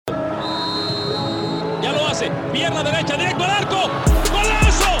pase, pierna derecha, directo al arco,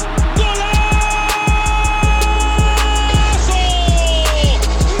 ¡golazo! ¡Golazo!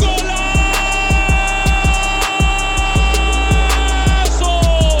 ¡Golazo!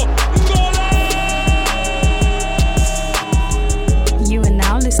 You are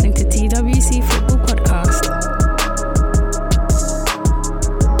now listening to TWC Football Podcast.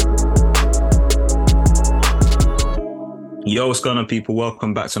 Yo, what's going on, people?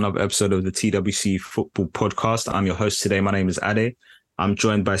 Welcome back to another episode of the TWC Football Podcast. I'm your host today. My name is Ade. I'm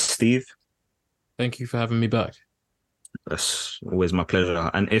joined by Steve. Thank you for having me back. That's always my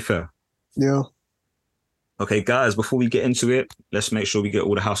pleasure. And Ife. Yeah. Okay, guys, before we get into it, let's make sure we get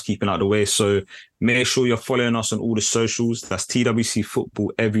all the housekeeping out of the way. So make sure you're following us on all the socials. That's TWC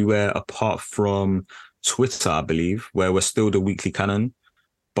Football everywhere apart from Twitter, I believe, where we're still the Weekly Canon.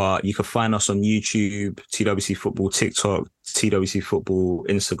 But you can find us on YouTube, TWC Football, TikTok, TWC Football,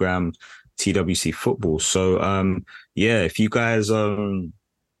 Instagram, TWC Football. So, if you guys,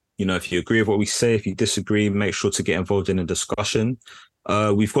 if you agree with what we say, if you disagree, make sure to get involved in a discussion.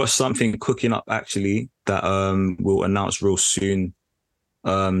 We've got something cooking up, actually, that we'll announce real soon.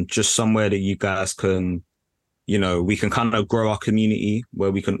 Just somewhere that you guys can, we can kind of grow our community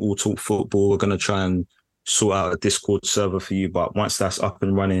where we can all talk football. We're going to try and sort out a Discord server for you, but once that's up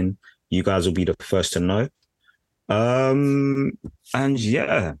and running, you guys will be the first to know. And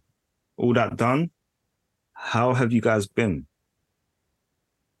yeah, all that done. How have you guys been?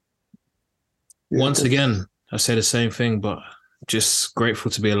 Once again, I say the same thing, but just grateful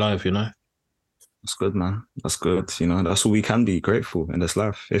to be alive, That's good, man. That's good. That's all we can be grateful in this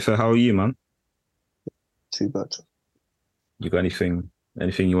life. Ife, how are you, man? Too bad. You got anything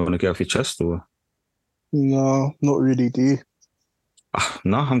you want to get off your chest, or? No, not really, do you?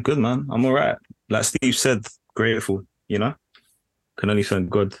 No, I'm good, man. I'm all right. Like Steve said, grateful, Can only thank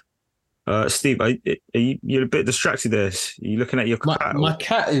God. Steve, you're a bit distracted there. Are you looking at your cat? My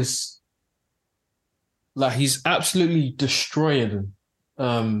cat is, he's absolutely destroying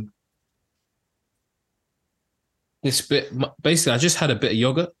this bit. Basically, I just had a bit of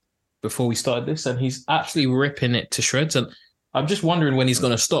yogurt before we started this, and he's absolutely ripping it to shreds. And I'm just wondering when he's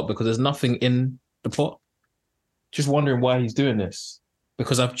going to stop, because there's nothing in the pot. Just wondering why he's doing this,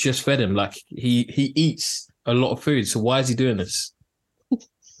 because I've just fed him. He eats a lot of food, so why is he doing this?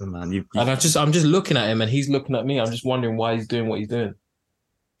 Oh, man, and I'm just looking at him, and he's looking at me. I'm just wondering why he's doing what he's doing.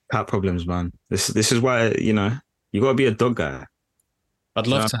 Cat problems, man. This is why you got to be a dog guy. I'd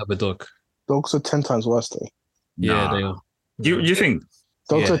love to have a dog. Dogs are 10 times worse, though. Yeah, they are. Do you think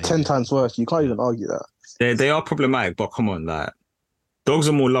dogs are 10 times worse? You can't even argue that. They are problematic, but come on, dogs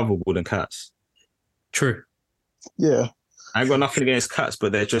are more lovable than cats. True. Yeah. I ain't got nothing against cats,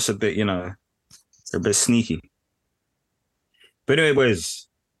 but they're just a bit, they're a bit sneaky. But anyways,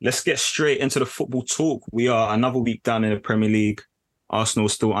 let's get straight into the football talk. We are another week down in the Premier League. Arsenal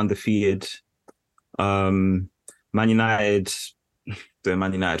still undefeated. Man United doing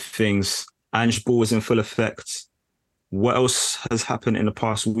Man United things. Angeball is in full effect. What else has happened in the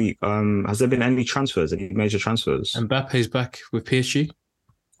past week? Has there been any transfers, any major transfers? Mbappe's back with PSG.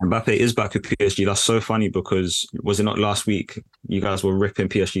 Mbappe is back with PSG. That's so funny, because was it not last week you guys were ripping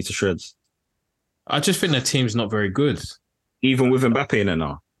PSG to shreds? I just think their team's not very good. Even with Mbappe in it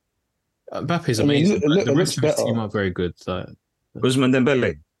now? Mbappe's amazing. The rest of his team are very good. Ousmane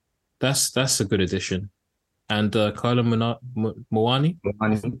Dembele? That's a good addition. And Kyler Moani?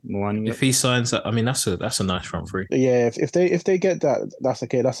 Moani, if he signs that, that's a nice front three. Yeah, if they get that, that's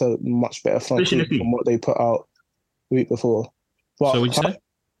okay. That's a much better front three from what they put out the week before. But so what'd you say?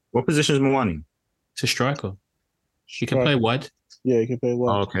 What position is Moani? It's a striker. He can play wide. Yeah, he can play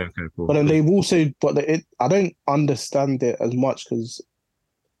wide. Oh, okay, cool. But then they've also, I don't understand it as much, because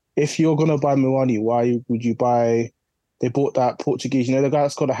if you're gonna buy Moani, why would you buy? They bought that Portuguese, the guy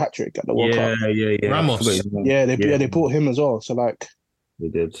that's got a hat trick at the World Cup. Yeah. Ramos. Yeah, they bought him as well. So they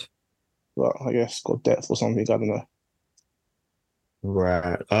did. Well, I guess got depth or something. I don't know.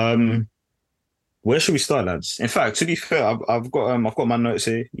 Right. Where should we start, lads? In fact, to be fair, I've got my notes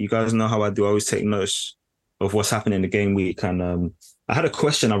here. You guys know how I do. I always take notes of what's happening in the game week. And I had a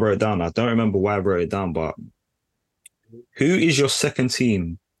question I wrote down. I don't remember why I wrote it down, but who is your second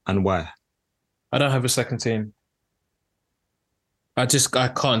team and why? I don't have a second team. I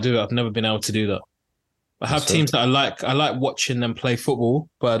can't do it. I've never been able to do that. I have teams that I like. I like watching them play football,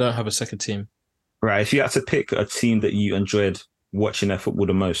 but I don't have a second team. Right. If you had to pick a team that you enjoyed watching their football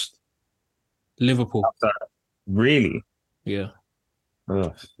the most, Liverpool. Really? Yeah.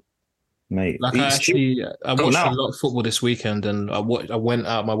 Ugh. Mate. I watched a lot of football this weekend, and I went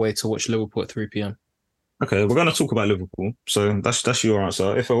out my way to watch Liverpool at 3 p.m. Okay, we're going to talk about Liverpool. So that's your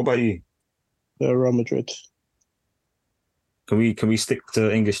answer. What about you? Real Madrid. Can we stick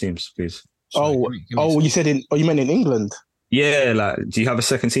to English teams, please? Sorry, Oh, give me a oh, second. you said you meant in England? Yeah, like, do you have a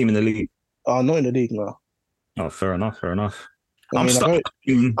second team in the league? Not in the league, no. Oh, fair enough. I I'm mean, stuck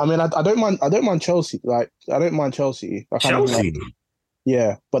in I don't mind. I don't mind Chelsea. Like, I don't mind Chelsea. I kind of Chelsea.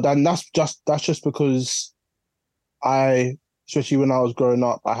 yeah, but then that's just because especially when I was growing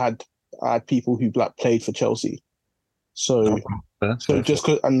up, I had people who like played for Chelsea. So Fair. just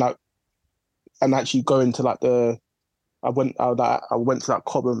cause, and actually going to like I went to like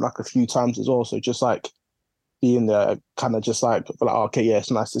Cobham like a few times as well. So just like being there, kind of just like okay, yeah, it's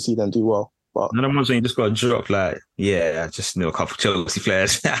nice to see them do well. But None of them when you just got to drop like, yeah, I just knew a couple of Chelsea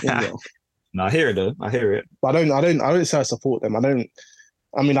players. yeah. No, I hear it though. I hear it. But I don't say I support them. I don't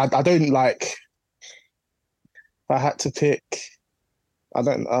like. If I had to pick, I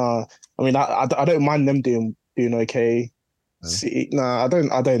don't. I don't mind them doing okay. See, I don't.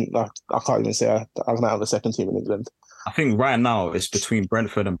 Like, I can't even say I'm gonna have a second team in England. I think right now it's between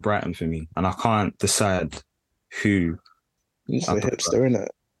Brentford and Brighton for me, and I can't decide who. It's a hipster, isn't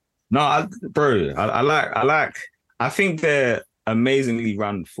it? No, I like. I think they're amazingly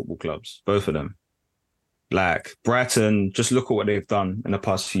run football clubs, both of them. Like Brighton, just look at what they've done in the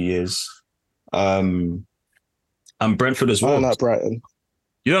past few years. And Brentford as well. I don't like Brighton.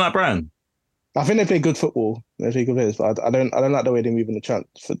 You don't like Brighton? I think they play good football. They play good players, but I don't like the way they move in because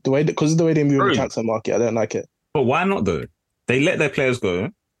of the way they move in the transfer market. I don't like it. But why not though? They let their players go.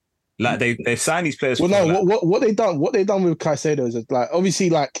 Like they've signed these players. Well, no, what they done with Caicedo is like obviously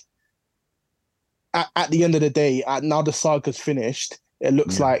like at the end of the day, now the saga's finished. It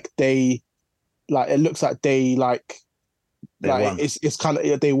looks like they won. It's kind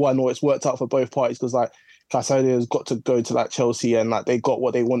of they won or it's worked out for both parties because like Caicedo has got to go to like Chelsea and like they got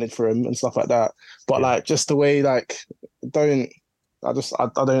what they wanted for him and stuff like that. But like just the way like I don't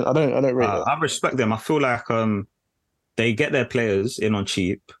rate it. I respect them. I feel like they get their players in on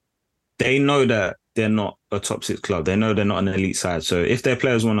cheap. They know that they're not a top 6 club. They know they're not an elite side. So if their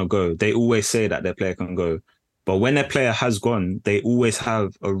players want to go, they always say that their player can go. But when their player has gone, they always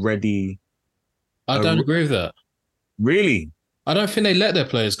have a ready. I don't agree with that. Really? I don't think they let their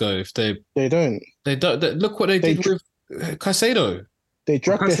players go if they don't. They don't. Look what they did with Caicedo. They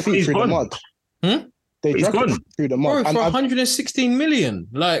dragged their feet through the mud. They dragged their feet through the mud. Bro, for 116 million.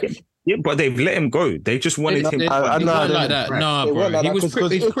 Like, yeah, but they've let him go. They just wanted him. I know like that. Nah, bro. He was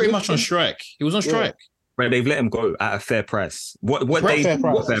pretty much on strike. He was on strike. But they've let him go at a fair price. What fair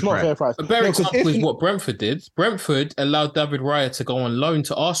price. A better example is what Brentford did. Brentford allowed David Raya to go on loan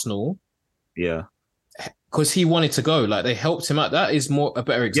to Arsenal. Yeah. Because he wanted to go. Like, they helped him out. That is a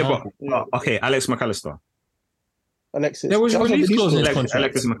better example. Yeah, but, okay, Alex McAllister. There was a release clause in his contract.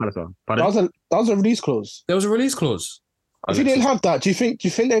 Alexis McAllister. That was a release clause. There was a release clause. If you didn't have that, do you think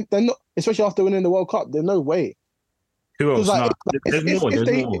they're not, especially after winning the World Cup, there's no way. Who else? Like, there's more.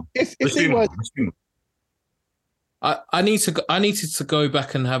 If they were, I needed to go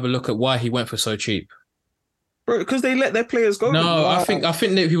back and have a look at why he went for so cheap. Bro, because they let their players go. No, I think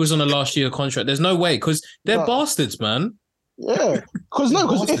that he was on a last year contract. There's no way because they're bastards, man. Yeah, because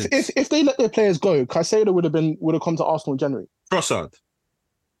if they let their players go, Caicedo would have come to Arsenal in January. Trossard.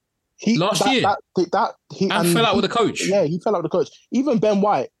 Last year, he fell out with the coach. Yeah, he fell out with the coach. Even Ben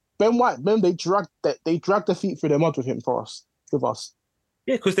White, they dragged their feet through the mud with him with us.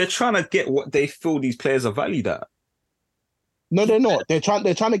 Yeah, because they're trying to get what they feel these players are valued at. No, they're not. They're trying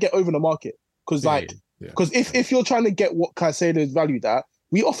to get over the market because if you're trying to get what Caicedo is valued at,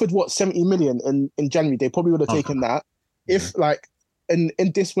 we offered 70 million in January. They probably would have taken that. If like in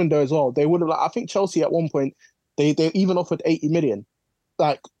this window as well, they would have. Like, I think Chelsea at one point they even offered 80 million.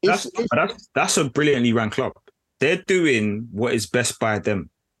 Like that's a brilliantly run club. They're doing what is best by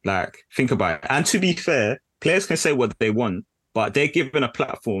them. Like, think about it. And to be fair, players can say what they want, but they're given a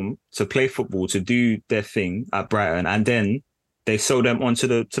platform to play football, to do their thing at Brighton, and then they sell them on to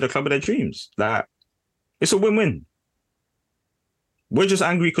the club of their dreams. Like, it's a win-win. We're just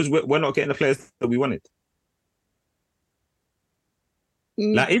angry because we're not getting the players that we wanted.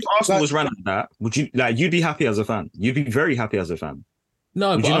 Like, if Arsenal was running that, would you you'd be happy as a fan? You'd be very happy as a fan.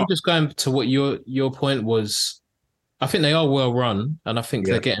 No, but I'm just going to what your point was. I think they are well run, and I think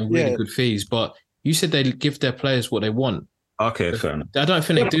they're getting really good fees. But you said they give their players what they want. Okay, fair enough. I don't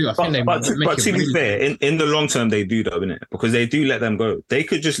think they do. I think they. But to be fair, in the long term, they do though, innit? Because they do let them go. They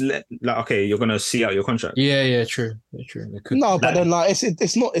could just okay, you're gonna see out your contract. Yeah, true. They could. No, but then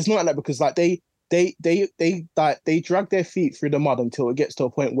it's not like that because like they drag their feet through the mud until it gets to a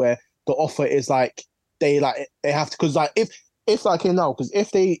point where the offer is like they have to, because like if like now, because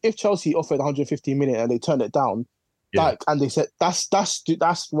if Chelsea offered 150 million and they turned it down, like, and they said that's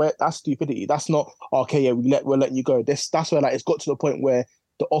stupidity. That's not okay. Yeah, we're letting you go. That's where like it's got to the point where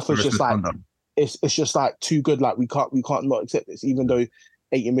the offer's just like it's just like too good. Like we can't not accept this, even though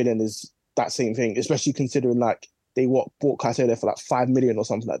 80 million is that same thing. Especially considering like they bought Caicedo for like 5 million or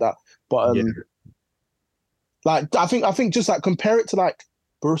something like that. But like I think just like compare it to like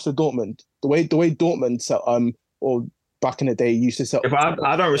Borussia Dortmund, the way Dortmund sell or back in the day used to sell. Yeah, but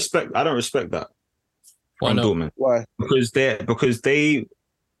I don't respect that. Why not? Dortmund. Why? Because they're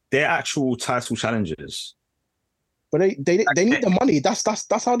actual title challengers. But they need the money. That's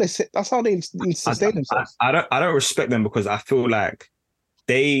how they sustain themselves. I don't respect them because I feel like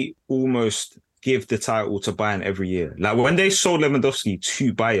they almost give the title to Bayern every year. Like when they sold Lewandowski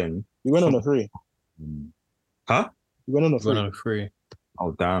to Bayern, You went on a free. Huh? You went on a free.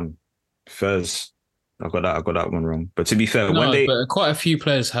 Oh damn, Fez. I got that one wrong. But to be fair, but quite a few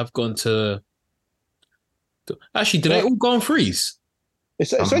players have gone to. Actually, did they all go on freeze?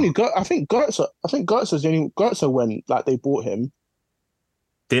 It's only I think Goetze was the only Goetze when like they bought him.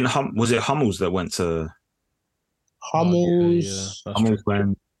 Was it Hummels that went to Hummels? Hummels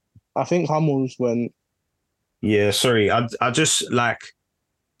went. I think Hummels went. Yeah, sorry. I just like.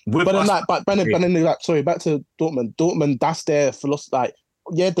 But then like sorry, back to Dortmund. Dortmund, that's their philosophy. Like,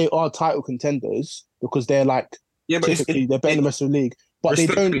 yeah, they are title contenders because they're like typically they're better than the rest of the league. But they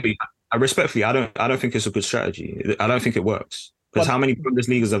don't. Respectfully, I don't think it's a good strategy. I don't think it works. Because how many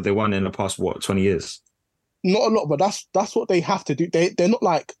Bundesligas have they won in the past 20 years? Not a lot, but that's what they have to do. They're not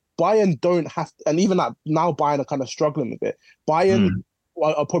like Bayern don't have to, and even like now Bayern are kind of struggling with it. Bayern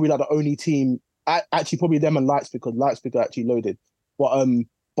are probably like the only team, actually probably them and Leipzig, because Leipzig are actually loaded. But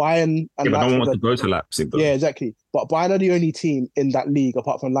Bayern and but no one wants Leipzig to go to Leipzig though. Yeah, exactly. But Bayern are the only team in that league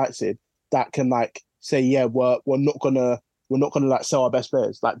apart from Leipzig that can like say, yeah, we're not gonna like sell our best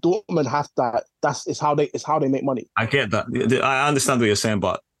players. Like Dortmund have that. It's how they make money. I get that. I understand what you're saying,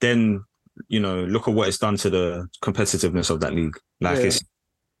 but then look at what it's done to the competitiveness of that league. Like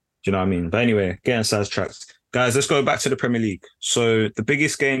do you know what I mean? But anyway, getting sidetracked, guys. Let's go back to the Premier League. So the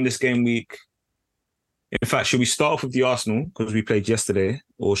biggest game this game week. In fact, should we start off with the Arsenal because we played yesterday,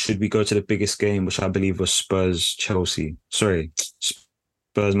 or should we go to the biggest game, which I believe was Spurs-Chelsea? Sorry,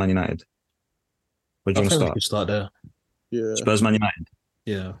 Spurs-Man United. Where do you want to start? We could start there. Yeah. Spurs-Man United.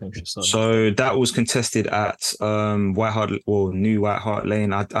 Yeah, I think we should start. So that was contested at New White Hart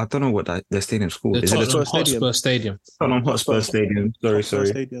Lane. I don't know what their stadium's called. Is it the Hotspur Stadium? Tottenham Hotspur Stadium.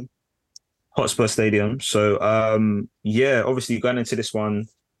 Sorry. Hotspur Stadium. So obviously going into this one,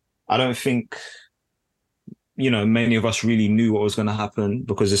 I don't think many of us really knew what was going to happen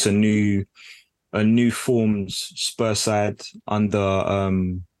because it's a new formed Spurs side under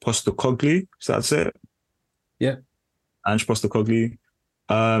Postecoglou. So that's it. Yeah. Ange Postecoglou.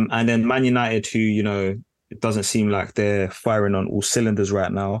 And then Man United, who, it doesn't seem like they're firing on all cylinders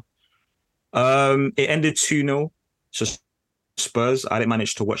right now. It ended 2-0 to Spurs. I didn't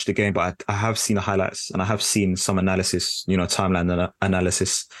manage to watch the game, but I have seen the highlights and I have seen some analysis, timeline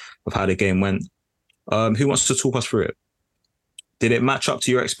analysis of how the game went. Who wants to talk us through it? Did it match up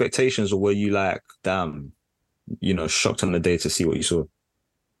to your expectations, or were you like, damn, shocked on the day to see what you saw?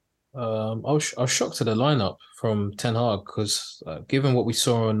 I was shocked at the lineup from Ten Hag because given what we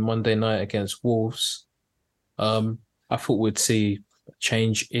saw on Monday night against Wolves, I thought we'd see a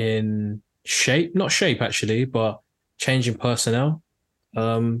change in shape, not shape actually, but change in personnel.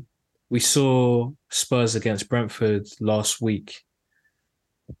 We saw Spurs against Brentford last weekend,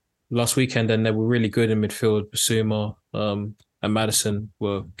 and they were really good in midfield. Basuma and Maddison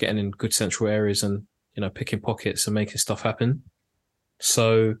were getting in good central areas and picking pockets and making stuff happen.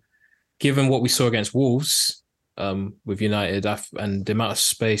 So, given what we saw against Wolves with United and the amount of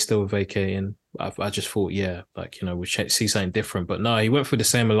space they were vacating, I just thought, we see something different. But no, he went through the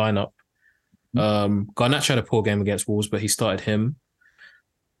same lineup. Garnacho had a poor game against Wolves, but he started him.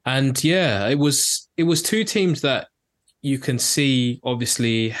 And yeah, it was two teams that you can see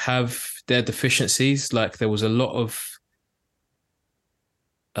obviously have their deficiencies. Like there was a lot of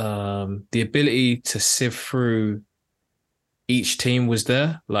the ability to sieve through each team was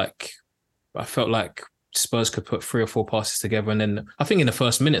there. Like I felt like Spurs could put 3 or 4 passes together. And then I think in the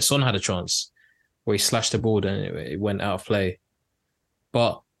first minute, Son had a chance where he slashed the ball and it went out of play.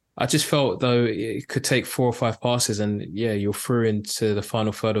 But I just felt though it could take 4 or 5 passes and you're through into the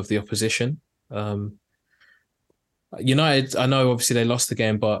final third of the opposition. United, I know obviously they lost the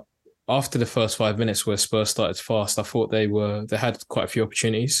game, but after the first 5 minutes where Spurs started fast, I thought they had quite a few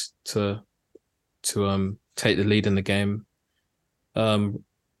opportunities to take the lead in the game.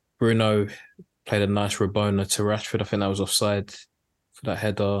 Bruno played a nice Rabona to Rashford. I think that was offside for that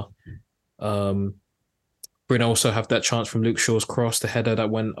header. Bryn also have that chance from Luke Shaw's cross, the header that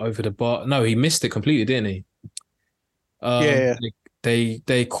went over the bar. No, he missed it completely, didn't he? Yeah.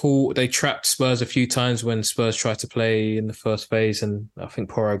 They trapped Spurs a few times when Spurs tried to play in the first phase, and I think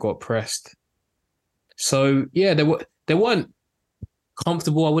Porro got pressed. So yeah, they weren't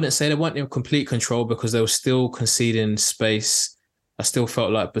comfortable. I wouldn't say they weren't in complete control because they were still conceding space. I still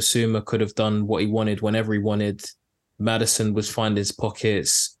felt like Basuma could have done what he wanted whenever he wanted. Maddison was finding his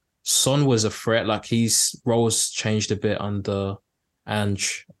pockets. Son was a threat. Like his roles changed a bit under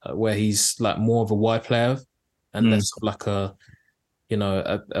Ange, where he's like more of a wide player and less of like a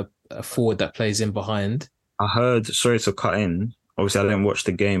forward that plays in behind. I heard, sorry to cut in, obviously I didn't watch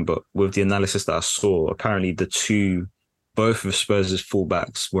the game, but with the analysis that I saw, apparently both of Spurs'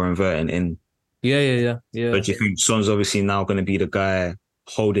 fullbacks were inverting in. Yeah. But do you think Son's obviously now going to be the guy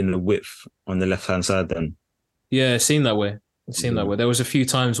holding the width on the left-hand side then? Yeah, it seemed that way. There was a few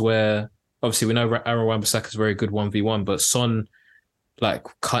times where, obviously we know Aaron Wan-Bissaka's very good 1v1, but Son like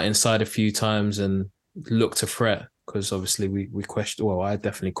cut inside a few times and looked to threat, because obviously we questioned, well, I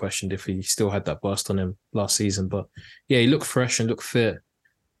definitely questioned if he still had that burst on him last season. But yeah, he looked fresh and looked fit.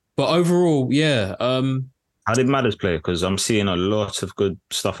 But overall, yeah. How did Madders play? Because I'm seeing a lot of good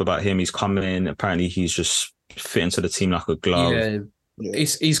stuff about him. He's coming in. Apparently, he's just fit into the team like a glove. Yeah.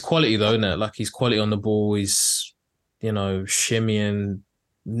 He's quality though, isn't it? Like he's quality on the ball. He's, shimmying,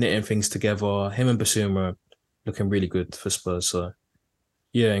 knitting things together. Him and Basuma are looking really good for Spurs. So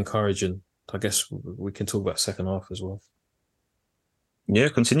yeah, encouraging. I guess we can talk about second half as well. Yeah,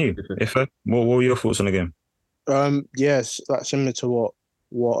 continue. What were your thoughts on the game? Yes, that's similar to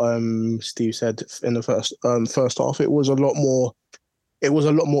what Steve said in the first half. It was a lot more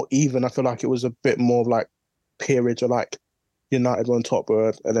even. I feel like it was a bit more of like peerage, or like United were on top,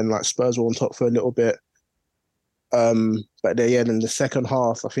 and then like Spurs were on top for a little bit. But then the second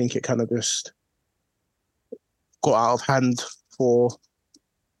half, I think it kind of just got out of hand for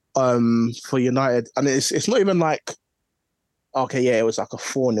United, and it's not even like, okay, yeah, it was like a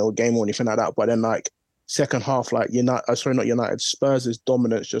 4-0 game or anything like that. But then like second half, like Spurs'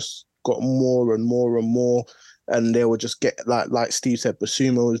 dominance just got more and more and more, and they would just get like Steve said,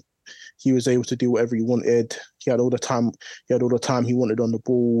 Basuma was able to do whatever he wanted. He had all the time he wanted on the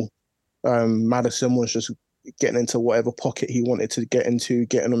ball. Maddison was just getting into whatever pocket he wanted to get into,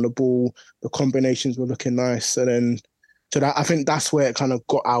 getting on the ball. The combinations were looking nice, and then that, I think that's where it kind of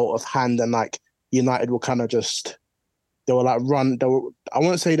got out of hand, and like United were kind of just, I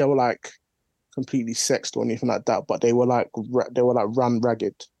won't say they were like completely sexed or anything like that, but they were like run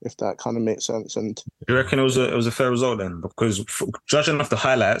ragged, if that kind of makes sense. And you reckon it was a fair result then? Because judging off the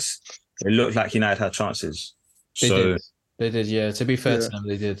highlights, it looked like United had chances. They did, yeah. To be fair to them,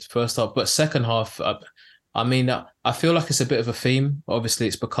 they did first half, but second half, I feel like it's a bit of a theme. Obviously,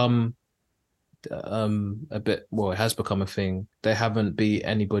 it's become it has become a thing. They haven't beat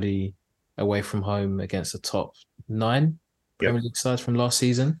anybody away from home against the top 9 Premier League sides from last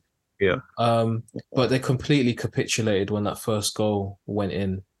season. Yeah. But they completely capitulated when that first goal went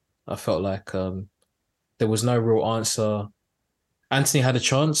in. I felt like there was no real answer. Anthony had a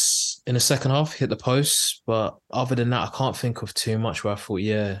chance in the second half, hit the post, but other than that, I can't think of too much where I thought,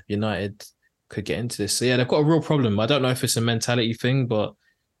 yeah, United could get into this. So yeah, they've got a real problem. I don't know if it's a mentality thing, but...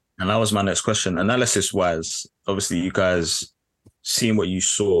 And that was my next question. Analysis-wise, obviously you guys seeing what you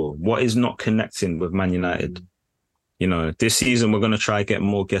saw, what is not connecting with Man United? This season we're going to try get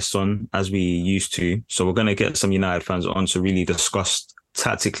more guests on as we used to. So we're going to get some United fans on to really discuss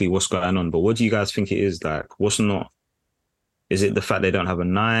tactically what's going on. But what do you guys think it is? Like, what's not? Is it the fact they don't have a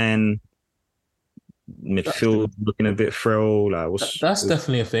 9? Midfield looking a bit frail? Like, that's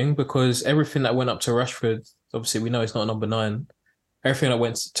definitely a thing, because everything that went up to Rashford, obviously we know he's not a number 9. Everything that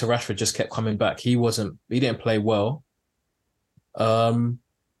went to Rashford just kept coming back. He didn't play well. And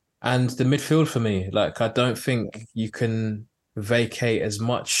the midfield for me, like, I don't think you can vacate as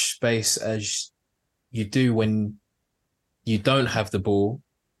much space as you do when you don't have the ball,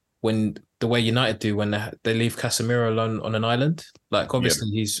 when the way United do when they leave Casemiro alone on an island. Like, obviously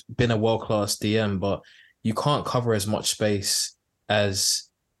he's been a world-class DM, but you can't cover as much space as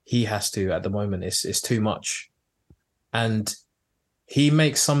he has to at the moment. It's too much. And he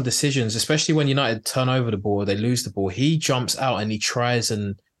makes some decisions, especially when United turn over the ball, they lose the ball. He jumps out and he tries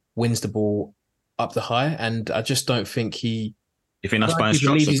and wins the ball up the high. And I just don't think you think that's by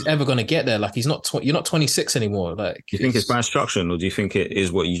instruction? Believe he's ever going to get there. Like, he's not. You're not 26 anymore. Like, do you think it's by instruction, or do you think it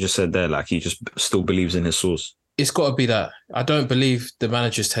is what you just said there? Like, he just still believes in his source. It's got to be that. I don't believe the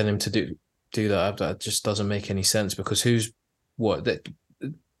managers tell him to do that. That just doesn't make any sense, because that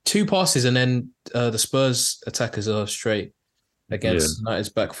 2 passes and then the Spurs attackers are straight against United's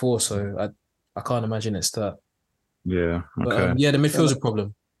back 4. So I can't imagine it's that. Yeah. But, Okay. the midfield's a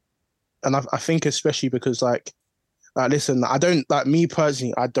problem. And I think especially because listen, I don't like me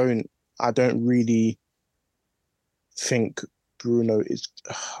personally. I don't really think Bruno is.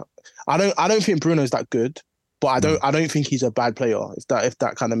 I don't think Bruno is that good, but I don't think he's a bad player. If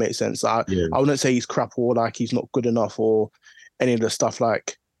that kind of makes sense. I wouldn't say he's crap or like he's not good enough or any of the stuff.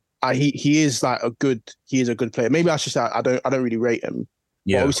 Like he is like a good player. Maybe I should say I don't really rate him.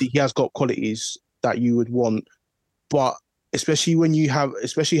 Yeah. But obviously he has got qualities that you would want. But especially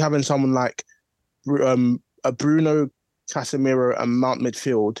having someone like a Bruno, Casemiro, and Mount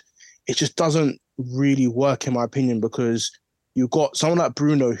midfield, it just doesn't really work in my opinion, because you've got someone like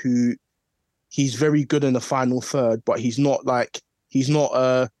Bruno who he's very good in the final third, but he's not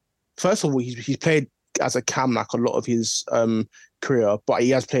first of all, he's played as a cam like a lot of his career, but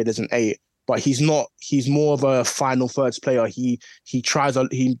he has played as an 8. But he's more of a final thirds player. He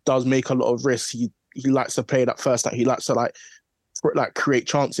does make a lot of risks. He likes to play that first, he likes to like create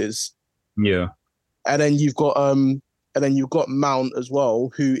chances. Yeah. And then you've got Mount as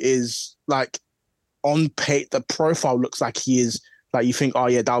well, who is like on pace, the profile looks like he is like, you think, oh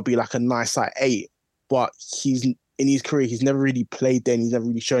yeah, that'll be like a nice like 8, but he's in his career, he's never really played there, and he's never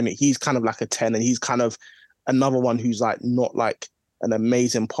really shown it. He's kind of like a 10, and he's kind of another one who's like not like an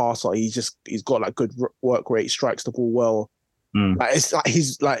amazing passer. He's got like good work rate, strikes the ball well. Like it's like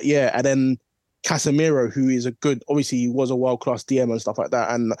he's like, yeah. And then Casemiro, who is obviously he was a world-class DM and stuff like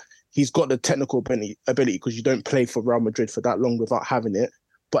that, and he's got the technical ability because you don't play for Real Madrid for that long without having it.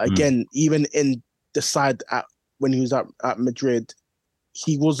 But again, even in the side when he was at Madrid,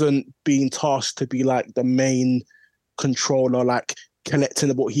 he wasn't being tasked to be like the main controller, like collecting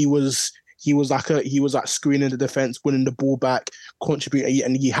the ball. He was like screening the defense, winning the ball back, contributing,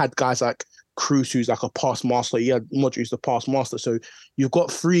 and he had guys like Cruz, who's like a pass master. He had Modric, who's the pass master. So you've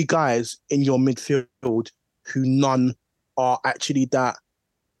got 3 guys in your midfield who none are actually that.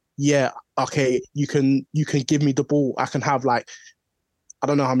 Yeah, okay, you can give me the ball. I can have like, I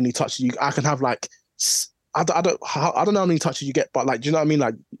don't know how many touches I can have like, I don't know how many touches you get, but like, do you know what I mean?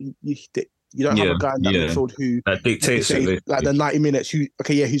 Like you don't have a guy in that midfield who that dictates it, like the 90 minutes.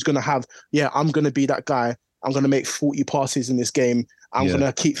 Who's gonna have? Yeah, I'm gonna be that guy. I'm gonna make 40 passes in this game. I'm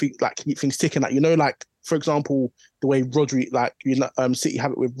gonna keep things ticking. Like, like for example, the way Rodri, like City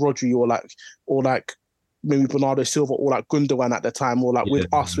have it with Rodri, or like maybe Bernardo Silva, or like Gundogan at the time, or like with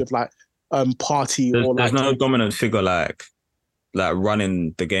us with like Partey, or like there's no dominant figure like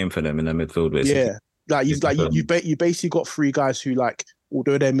running the game for them in the midfield. Basically. Yeah, you basically got 3 guys who, like,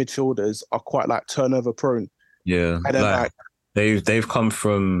 although they're midfielders, are quite like turnover prone. Yeah, and then they've come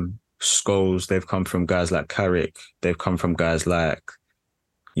from Scholes, they've come from guys like Carrick, they've come from guys like,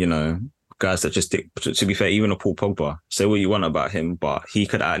 guys that just, to be fair, even a Paul Pogba, say what you want about him, but he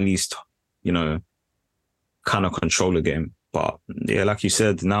could at least, kind of control the game. But yeah, like you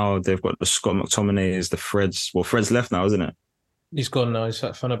said, now they've got the Scott McTominays, the Freds. Well, Fred's left now, isn't it? He's gone now. He's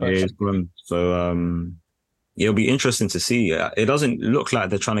at Fenerbahce. Yeah, he's gone. So it'll be interesting to see. It doesn't look like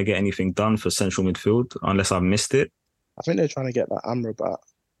they're trying to get anything done for central midfield, unless I've missed it. I think they're trying to get like Amrabat,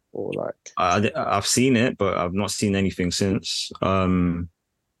 or like I've seen it, but I've not seen anything since.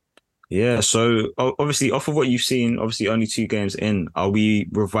 Yeah, so obviously, off of what you've seen, obviously only 2 games in, are we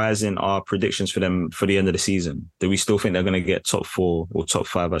revising our predictions for them for the end of the season? Do we still think they're going to get top 4 or top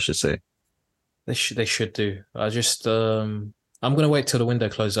 5, I should say? They should do. I just, I'm going to wait till the window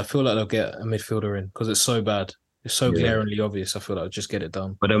closes. I feel like they'll get a midfielder in because it's so bad. It's so glaringly obvious. I feel like I'll just get it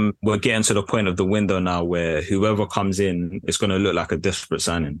done. But then we're getting to the point of the window now where whoever comes in, it's going to look like a desperate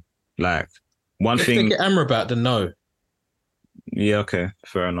signing. Like, if they get Amrabat, then no. Yeah, okay.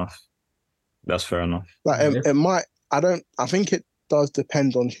 Fair enough. That's fair enough. Like it might. I think it does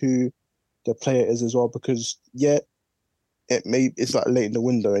depend on who the player is as well, because it's like late in the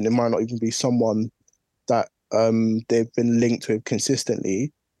window, and it might not even be someone that they've been linked with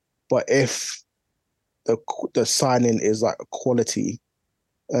consistently. But if the signing is like a quality,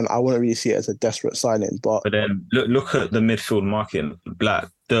 and I wouldn't really see it as a desperate signing. But then look at the midfield market. Like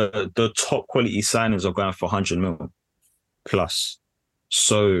the top quality signings are going for 100 mil plus.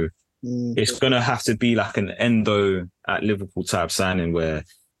 So it's going to have to be like an Endo at Liverpool type signing where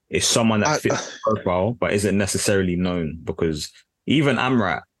it's someone that fits the profile but isn't necessarily known, because even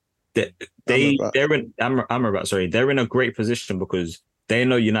Amrabat, they're in a great position because they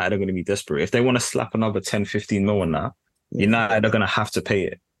know United are going to be desperate. If they want to slap another 10, 15 mil on that, United are going to have to pay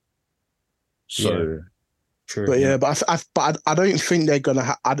it. So, true. But I don't think they're going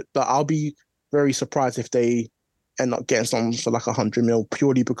to but I'll be very surprised if they end up getting someone for like 100 mil,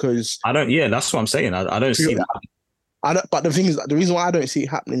 purely because that's what I'm saying. I don't see that. But the thing is, the reason why I don't see it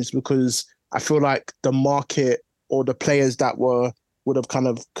happening is because I feel like the market or the players that would have kind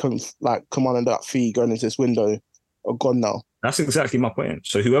of commanded that fee going into this window are gone now. That's exactly my point.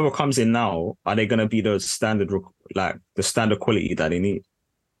 So whoever comes in now, are they going to be the standard quality that they need?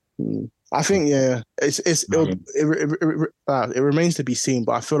 I think it remains to be seen,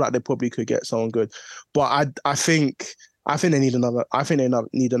 but I feel like they probably could get someone good. But I think they need another. I think they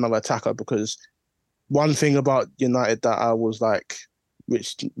need another attacker, because one thing about United that I was like,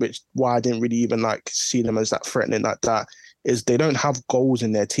 which why I didn't really even like see them as that threatening like that, is they don't have goals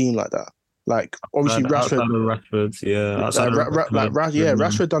in their team like that. Like obviously Rashford,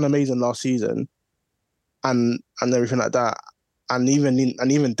 Rashford done amazing last season, and everything like that. And even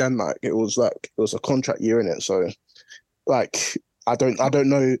then, like it was a contract year in it. So, like I don't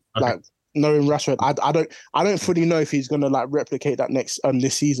know. Okay. Like knowing Rashford, I don't fully know if he's gonna like replicate that next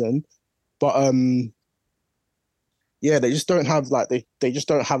this season. But they just don't have they just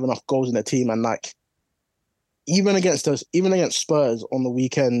don't have enough goals in their team. And like even against Spurs on the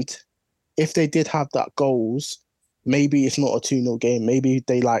weekend, if they did have that goals, maybe it's not a 2-0 game. Maybe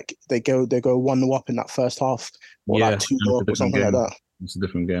they go 1-0 up in that first half, or like 2-0 up or something like that. It's a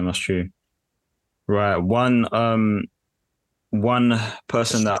different game. That's true. Right. One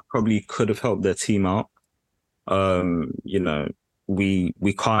person that probably could have helped their team out. We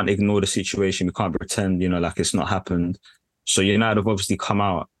can't ignore the situation. We can't pretend, like it's not happened. So United have obviously come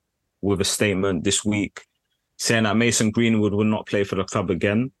out with a statement this week saying that Mason Greenwood will not play for the club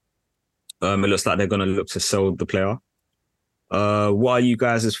again. It looks like they're going to look to sell the player. What are you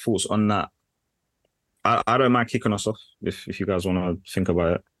guys' thoughts on that? I don't mind kicking us off if you guys want to think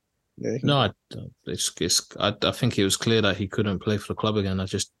about it. Yeah, no, I think it was clear that he couldn't play for the club again.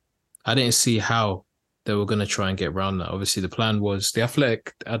 I didn't see how they were going to try and get around that. Obviously, the plan was The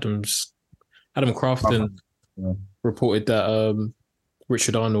Athletic. Adam Crafton reported that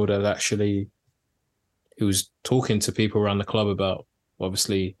Richard Arnold had actually, he was talking to people around the club about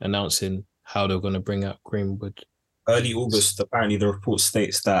obviously announcing how they were going to bring out Greenwood. Early August, apparently the report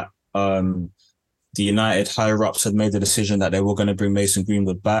states that the United higher-ups had made the decision that they were going to bring Mason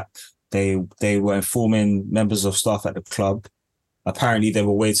Greenwood back. They were informing members of staff at the club. Apparently, they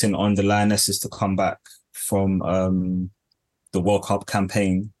were waiting on the Lionesses to come back from the World Cup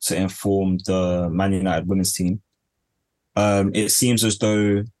campaign to inform the Man United women's team. It seems as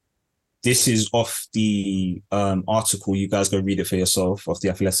though this is off the article. You guys go read it for yourself, off The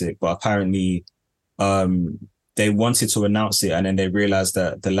Athletic. But apparently, they wanted to announce it, and then they realized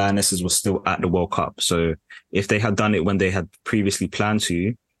that the Lionesses were still at the World Cup. So if they had done it when they had previously planned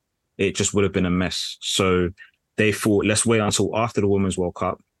to, it just would have been a mess. So they thought, let's wait until after the Women's World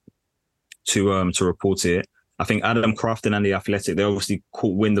Cup to report it. I think Adam Crafton and The Athletic, they obviously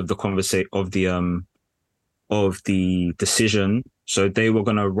caught wind of the conversation of the decision. So they were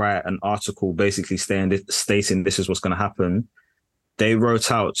going to write an article basically stating this is what's going to happen. They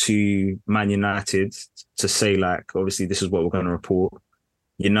wrote out to Man United to say, like, obviously, this is what we're going to report.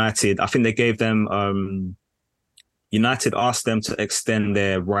 United, I think they gave them, United asked them to extend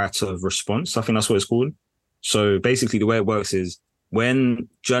their right of response. I think that's what it's called. So basically, the way it works is when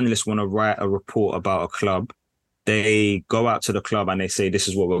journalists want to write a report about a club, they go out to the club and they say, this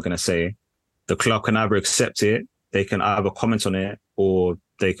is what we're going to say. The club can either accept it, they can either comment on it, or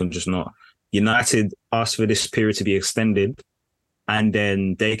they can just not. United asked for this period to be extended. And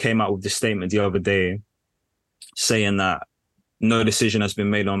then they came out with this statement the other day saying that no decision has been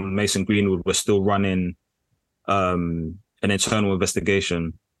made on Mason Greenwood. We're still running an internal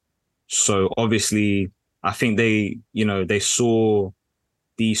investigation. So obviously, I think they saw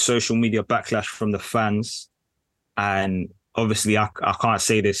the social media backlash from the fans. And obviously, I can't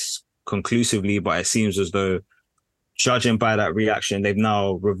say this conclusively, but it seems as though, judging by that reaction, they've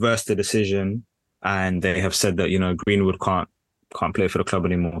now reversed the decision and they have said that, Greenwood can't play for the club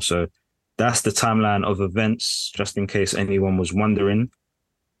anymore. So that's the timeline of events, just in case anyone was wondering.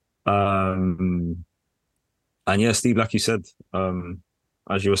 And yeah, Steve, like you said,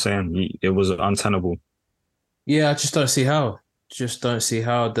 as you were saying, it was untenable. Yeah, I just don't see how.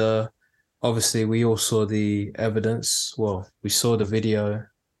 Obviously, we all saw the evidence. Well, we saw the video.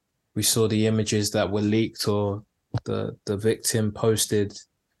 We saw the images that were leaked or the victim posted.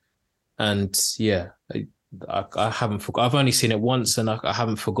 And yeah, I haven't forgotten. I've only seen it once and I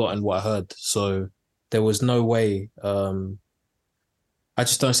haven't forgotten what I heard. So there was no way. I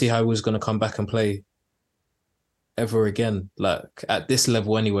just don't see how he was going to come back and play ever again. Like at this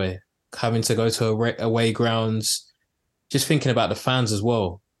level anyway, having to go to away grounds, just thinking about the fans as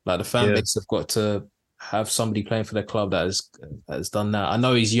well. Like the fan base have got to have somebody playing for their club that has done that. I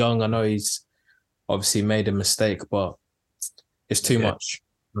know he's young. I know he's obviously made a mistake, but it's too much.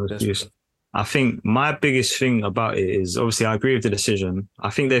 I think my biggest thing about it is obviously I agree with the decision. I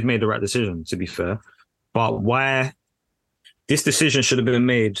think they've made the right decision, to be fair. But why this decision should have been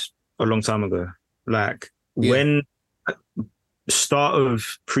made a long time ago. Like when start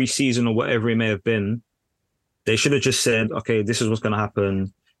of pre-season or whatever it may have been, they should have just said, okay, this is what's going to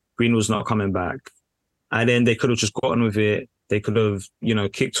happen. Greenwood's not coming back. And then they could have just gotten with it. They could have,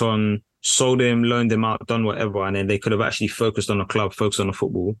 kicked on, sold him, loaned him out, done whatever. And then they could have actually focused on the club, focused on the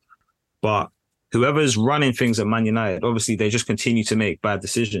football. But whoever's running things at Man United, obviously they just continue to make bad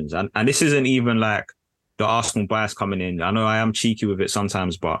decisions. And this isn't even like the Arsenal bias coming in. I know I am cheeky with it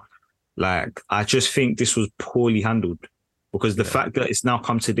sometimes, but like, I just think this was poorly handled because the fact that it's now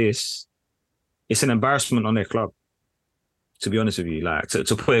come to this, it's an embarrassment on their club, to be honest with you. Like,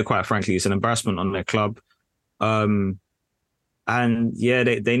 to put it quite frankly, it's an embarrassment on their club. And yeah,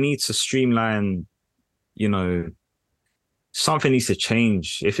 they need to streamline, something needs to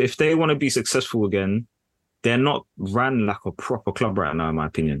change. If they want to be successful again, they're not ran like a proper club right now, in my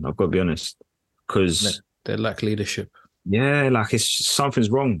opinion. I've got to be honest. Because they lack leadership. Yeah, like something's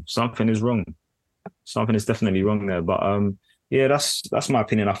wrong. Something is wrong. Something is definitely wrong there. But yeah, that's my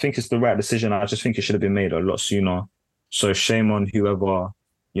opinion. I think it's the right decision. I just think it should have been made a lot sooner. So shame on whoever,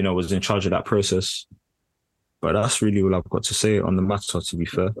 was in charge of that process. But that's really all I've got to say on the matter, to be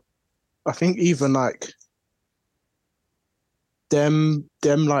fair. I think even like them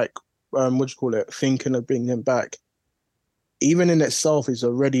like thinking of bringing him back, even in itself is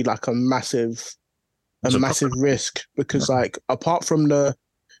already like a massive risk because like apart from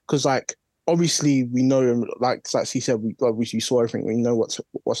because like obviously we know, like he said, we obviously saw everything, we know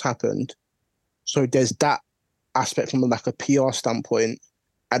what's happened, so there's that aspect from like a PR standpoint,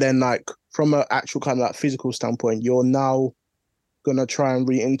 and then like from an actual kind of like physical standpoint, you're now gonna try and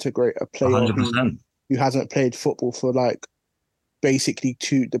reintegrate a player who hasn't played football for like basically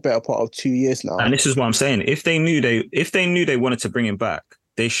the better part of 2 years now. And this is what I'm saying. If they knew they wanted to bring him back,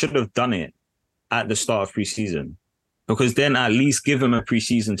 they should have done it at the start of pre-season, because then at least give him a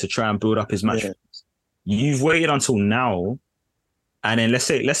pre-season to try and build up his match. Yeah. You've waited until now, and then let's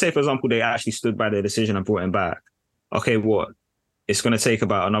say for example they actually stood by their decision and brought him back. Okay, what? It's going to take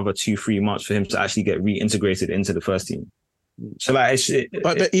about another 2-3 months for him to actually get reintegrated into the first team. So like,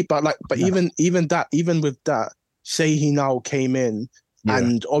 even with that, say he now came in,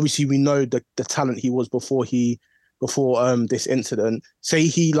 and obviously we know the talent he was before this incident. Say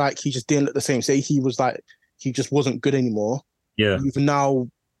he just didn't look the same. Say he was like he just wasn't good anymore. Yeah, you've now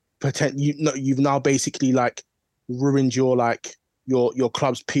basically like ruined your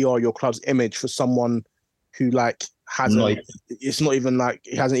club's PR, your club's image for someone who like hasn't. It's not even like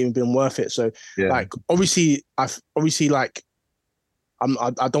it hasn't even been worth it. So like obviously I don't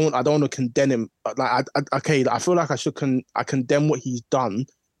want to condemn him. Like I feel like I condemn what he's done,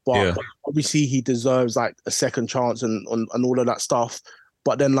 but obviously he deserves like a second chance and all of that stuff.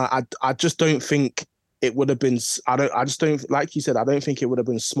 But then like I just don't think it would have been. I just don't, like you said, I don't think it would have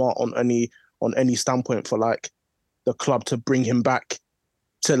been smart on any standpoint for like the club to bring him back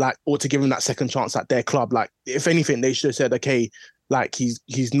to like, or to give him that second chance at their club. Like if anything, they should have said, okay, like he's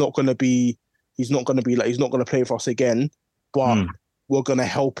not going to play for us again, but we're going to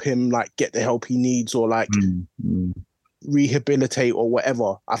help him like get the help he needs, or like rehabilitate or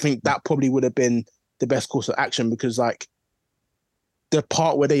whatever. I think that probably would have been the best course of action, because like the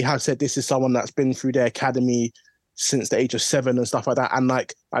part where they have said this is someone that's been through their academy since the age of 7 and stuff like that. And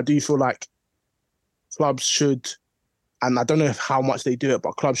like, I do feel like clubs should, and I don't know how much they do it,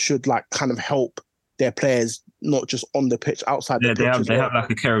 but clubs should like kind of help their players, not just on the pitch, outside the pitch. They have like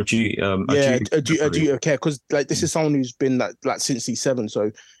a care of duty. A duty of care, because like this is someone who's been like since he's 7,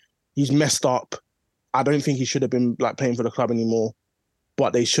 so he's messed up. I don't think he should have been like playing for the club anymore,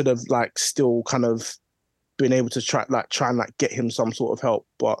 but they should have like still kind of been able to try and get him some sort of help.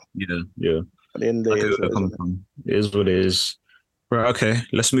 But yeah. At the end of the day, it is what it is. Right, okay.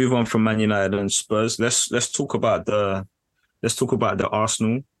 Let's move on from Man United and Spurs. Let's talk about the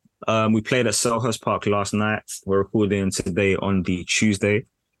Arsenal. We played at Selhurst Park last night. We're recording today on the Tuesday.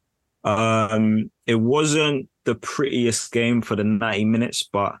 It wasn't the prettiest game for the 90 minutes,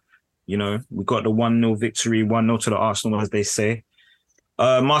 but we got the 1-0 victory, 1-0 to the Arsenal, as they say.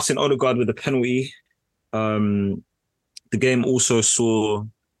 Martin Odegaard with a penalty. The game also saw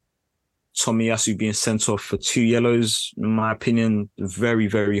Tomiyasu being sent off for 2 yellows. In my opinion, very,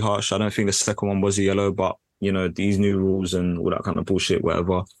 very harsh. I don't think the second one was a yellow, but these new rules and all that kind of bullshit,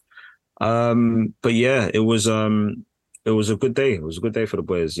 whatever. But yeah, it was a good day. It was a good day for the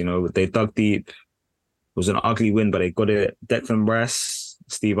boys. They dug deep. It was an ugly win, but they got it. Declan Rice,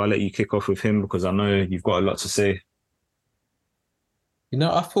 Steve, I'll let you kick off with him because I know you've got a lot to say.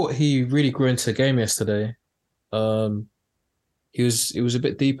 I thought he really grew into the game yesterday. He was a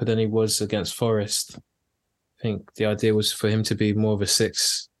bit deeper than he was against Forest. I think the idea was for him to be more of a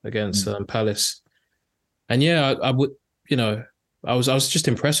six against Palace. And yeah, I would, I was just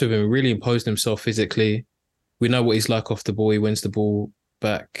impressed with him. He really imposed himself physically. We know what he's like off the ball. He wins the ball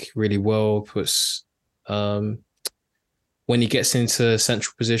back really well. When he gets into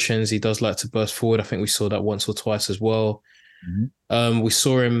central positions, he does like to burst forward. I think we saw that once or twice as well. We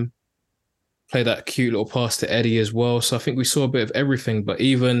saw him play that cute little pass to Eddie as well. So I think we saw a bit of everything. But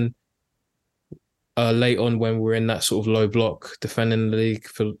even late on, when we were in that sort of low block, defending the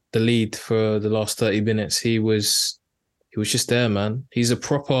lead for the last 30 minutes, he was just there, man. He's a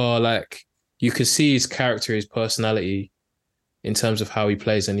proper, like, you can see his character, his personality in terms of how he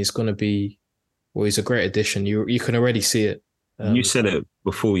plays, and he's going to be, well, he's a great addition. You can already see it. You said it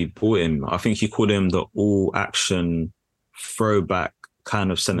before we bought him. I think you called him the all-action throwback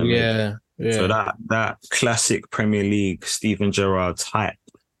kind of centre mid. Yeah. So that classic Premier League Steven Gerrard type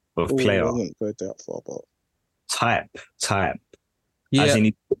of player. I wouldn't go that far, but Type. Yeah. As in,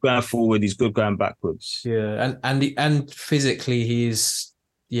 he's good going forward, he's good going backwards. Yeah, and physically he's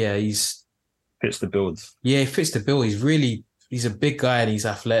fits the build. Yeah, he fits the bill. He's a big guy and he's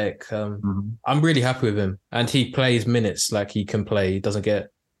athletic. I'm really happy with him, and he plays minutes like he can play. He doesn't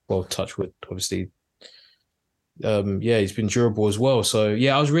get touch wood, obviously. He's been durable as well. So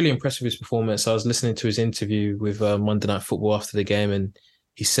yeah, I was really impressed with his performance. I was listening to his interview with Monday Night Football after the game, and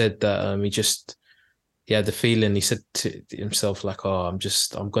he said that he had the feeling. He said to himself like, "Oh,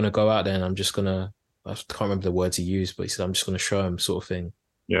 I'm gonna go out there and I can't remember the words he used, but he said I'm just gonna show him," sort of thing.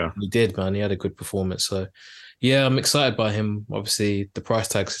 Yeah, he did, man. He had a good performance. So yeah, I'm excited by him. Obviously, the price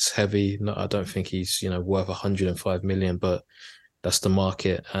tag is heavy. No, I don't think he's worth 105 million, but that's the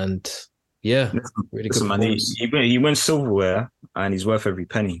market. And yeah, really good. Man, he wins silverware and he's worth every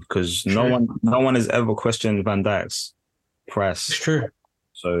penny because no one has ever questioned Van Dijk's price. It's true.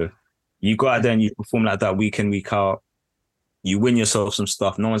 So you go out there and you perform like that week in, week out. You win yourself some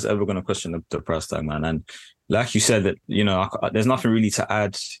stuff. No one's ever going to question the price tag, man. And like you said, that there's nothing really to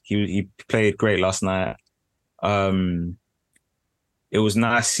add. He played great last night. It was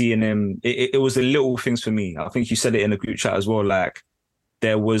nice seeing him. It was the little things for me. I think you said it in the group chat as well. Like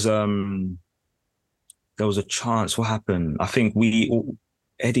there was a chance. What happened? I think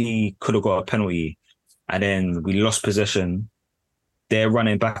Eddie could have got a penalty, and then we lost possession. They're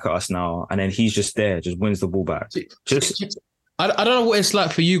running back at us now, and then he's just there, just wins the ball back. I don't know what it's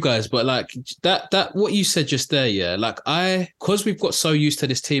like for you guys, but like that what you said just there, yeah. Like because we've got so used to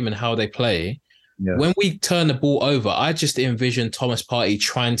this team and how they play. Yeah. When we turn the ball over, I just envision Thomas Partey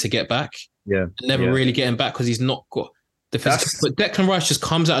trying to get back. Yeah. Never really getting back because he's not got the physical. But Declan Rice just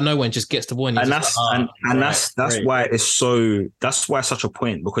comes out of nowhere and just gets the ball. And that's why that's why it's such a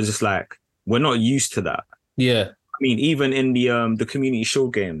point, because it's like we're not used to that. Yeah. I mean, even in the Community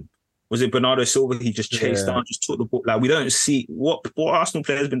Shield game, was it Bernardo Silva? He just chased down, just took the ball. Like we don't see what Arsenal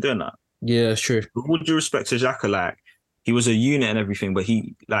players been doing that. Yeah, it's true. With all due respect to Xhaka, like he was a unit and everything, but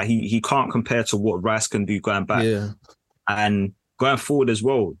he can't compare to what Rice can do going back. Yeah. And going forward as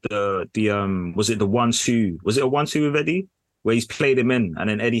well, was it the 1-2? Was it a 1-2 with Eddie? Where he's played him in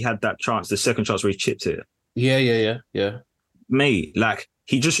and then Eddie had that chance, the second chance where he chipped it. Yeah. Mate, like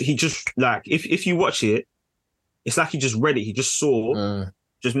he just like if you watch it, it's like he just read it. He just saw,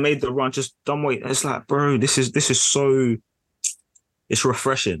 just made the run, just done what. It's like, bro, this is so. It's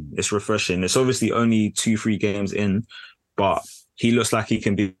refreshing. It's refreshing. It's obviously only 2-3 games in, but he looks like he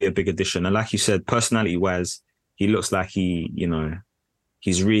can be a big addition. And like you said, personality-wise, he looks like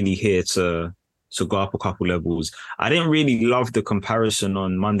he's really here to go up a couple levels. I didn't really love the comparison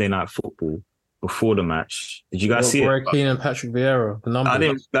on Monday Night Football before the match. Did you guys see Roy Keane and Patrick Vieira, the numbers? I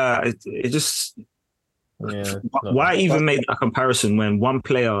didn't. It just. Yeah, why even make that comparison when one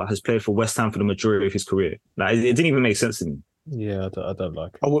player has played for West Ham for the majority of his career? Like it didn't even make sense to me. Yeah, I don't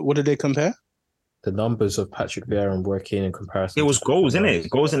like it. Oh, what did they compare? The numbers of Patrick Vieira and Roy Keane in comparison. It was goals, innit?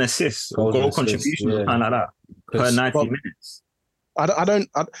 It? Goals and assists, goal contributions, something like that per 90 minutes. I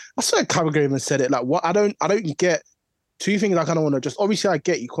swear Carragher even said it. Like what? I don't get. Two things I kind of want to just. Obviously, I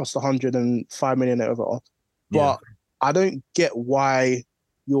get you cost 105 million overall, but I don't get why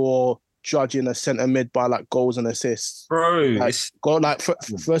you're judging a centre mid by like goals and assists, bro.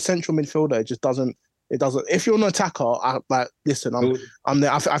 For a central midfielder, it just doesn't. It doesn't. If you're an attacker, I'm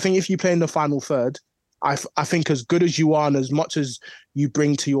there. I think if you play in the final third, I think as good as you are and as much as you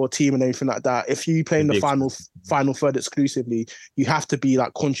bring to your team and everything like that, if you play in the final third exclusively, you have to be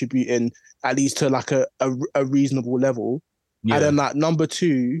like contributing at least to like a reasonable level. Yeah. And then like number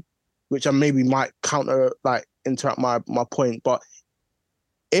two, which I maybe might counter like interact my point, but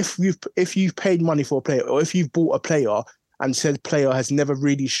if you've paid money for a player, or if you've bought a player and said player has never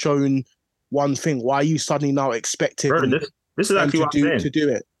really shown one thing, why are you suddenly now expecting Bro, this is them actually what I'm saying. to do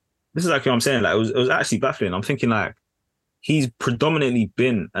it? This is actually what I'm saying. Like, it was actually baffling. I'm thinking like he's predominantly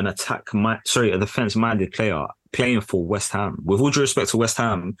been a defense-minded player playing for West Ham. With all due respect to West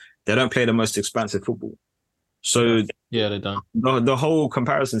Ham, they don't play the most expansive football. So yeah, they don't. The whole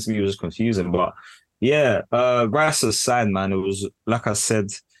comparison to me was confusing. But yeah, Rice's side, man, it was, like I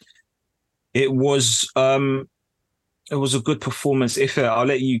said, it was a good performance. I'll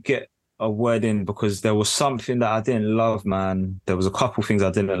let you get a word in, because there was something that I didn't love, man. There was a couple things I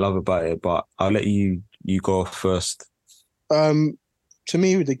didn't love about it, but I'll let you go first. To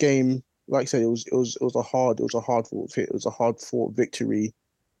me, with the game, like I said, it was a hard fought victory.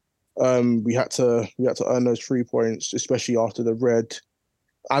 We had to earn those 3 points, especially after the red.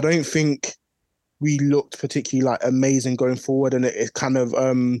 I don't think we looked particularly like amazing going forward, and it's kind of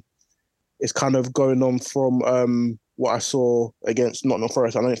going on from what I saw against Nottingham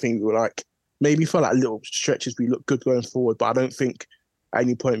Forest. I don't think we were like, maybe for like little stretches we looked good going forward, but I don't think at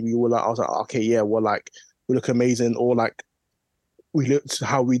any point we were like, I was like, okay, yeah, we look amazing, or like we looked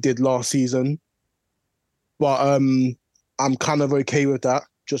how we did last season. But I'm kind of okay with that,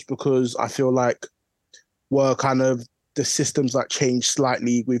 just because I feel like the systems like changed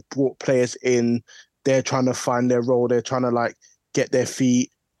slightly. We've brought players in, they're trying to find their role, they're trying to like get their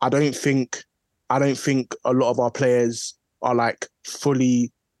feet. I don't think a lot of our players are like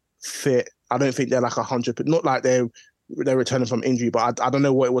fully fit. I don't think they're like 100%. Not like they're returning from injury, but I don't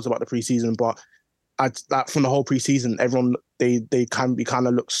know what it was about the preseason. But like from the whole preseason, everyone they kind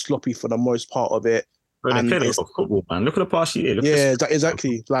of look sloppy for the most part of it. Bro, they played a lot of football, man. Look at the past year.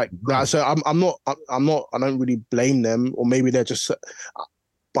 Exactly. So I'm not. I don't really blame them, or maybe they're just.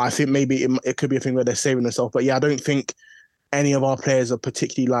 But I think maybe it could be a thing where they're saving themselves. But yeah, I don't think any of our players are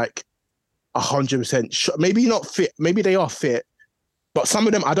particularly like 100%. Maybe not fit. Maybe they are fit, but some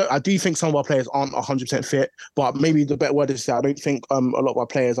of them I do think some of our players aren't 100% fit. But maybe the better word is that I don't think a lot of our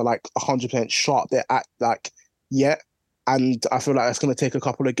players are like 100% sharp. They're at like yet. And I feel like it's going to take a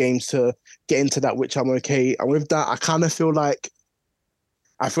couple of games to get into that, which I'm okay. And with that, I kind of feel like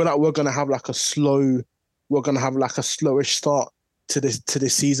we're going to have like a slowish start to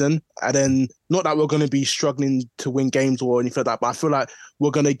this season. And then not that we're going to be struggling to win games or anything like that, but I feel like we're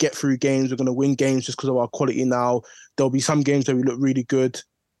going to get through games. We're going to win games just because of our quality now. There'll be some games where we look really good,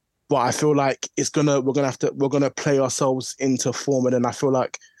 but I feel like we're going to play ourselves into form. And then I feel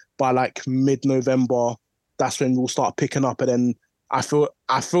like by like mid-November, that's when we'll start picking up. And then I feel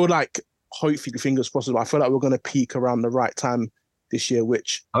like, hopefully, fingers crossed, I feel like we're going to peak around the right time this year,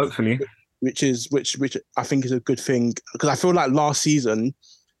 which hopefully, which I think is a good thing, because I feel like last season,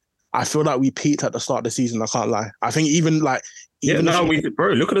 I feel like we peaked at the start of the season. I can't lie. I think even look at the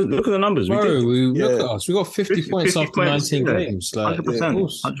numbers. Look at us. We got 50 points after 19 games. Like,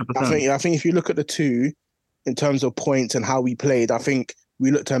 100%. I think if you look at the two, in terms of points and how we played, I think we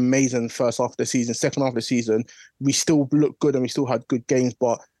looked amazing first half of the season. Second half of the season, we still looked good and we still had good games,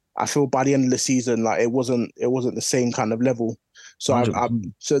 but I feel by the end of the season, like it wasn't the same kind of level. So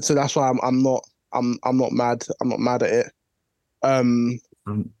so that's why I'm not mad. I'm not mad at it.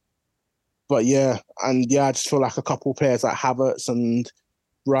 But yeah, I just feel like a couple of players like Havertz and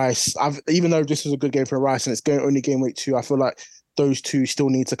Rice. Even though this was a good game for Rice and it's only game week 2, I feel like those two still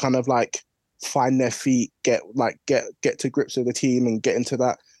need to kind of like find their feet, get to grips with the team and get into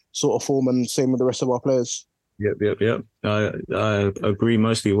that sort of form, and same with the rest of our players. Yep. I agree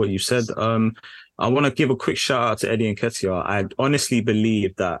mostly with what you said. I want to give a quick shout out to Eddie Nketiah. I honestly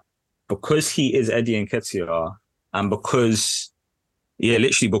believe that because he is Eddie Nketiah, and because he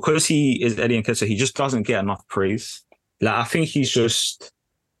is Eddie Nketiah, he just doesn't get enough praise. Like, I think he's just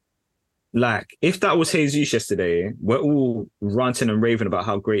like, if that was Jesus yesterday, we're all ranting and raving about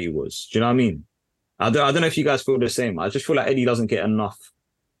how great he was. Do you know what I mean? I don't know if you guys feel the same. I just feel like Eddie doesn't get enough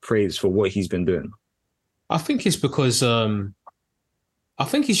praise for what he's been doing. I think it's because I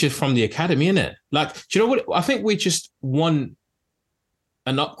think he's just from the academy, innit? Like, do you know what? I think we just want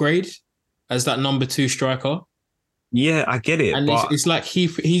an upgrade as that number 2 striker. Yeah, I get it. And but it's like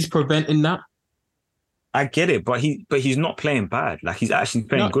he's preventing that. I get it, but he's not playing bad. Like, he's actually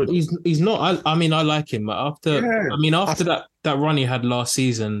playing good. He's not. I mean, I like him. After that run he had last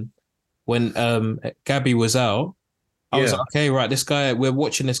season when Gabby was out, I was like, okay, right, this guy, we're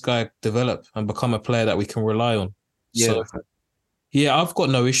watching this guy develop and become a player that we can rely on. Yeah. So, yeah, I've got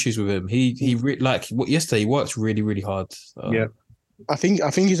no issues with him. Yesterday he worked really, really hard. Yeah. I think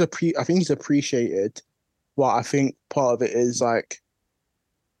he's appreciated, but I think part of it is like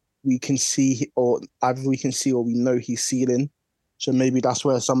we can see or we know he's ceiling. So maybe that's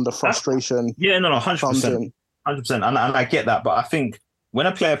where some of the frustration no, 100%. comes in. 100%. And I get that. But I think when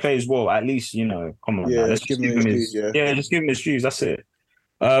a player plays well, at least, come on, man. Let's give just him his dues, just give him his dues. That's it.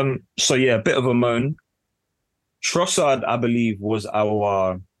 So yeah, a bit of a moan. Trossard, I believe, was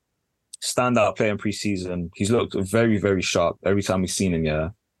our standout player in preseason. He's looked very, very sharp every time we've seen him, yeah.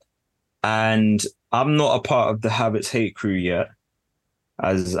 And I'm not a part of the Habits hate crew yet,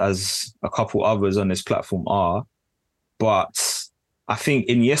 as a couple others on this platform are. But I think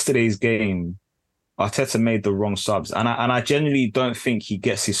in yesterday's game, Arteta made the wrong subs. And I genuinely don't think he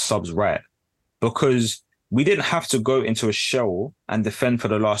gets his subs right, because we didn't have to go into a shell and defend for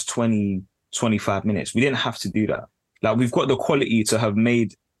the last 20, 25 minutes. We didn't have to do that. Like, we've got the quality to have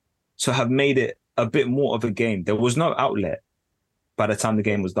made it a bit more of a game. There was no outlet by the time the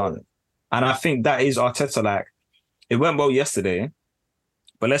game was done. And I think that is Arteta. Like, it went well yesterday,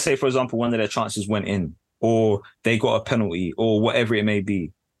 but let's say, for example, one of their chances went in, or they got a penalty, or whatever it may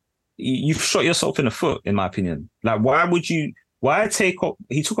be. You've shot yourself in the foot, in my opinion. Like, why take off?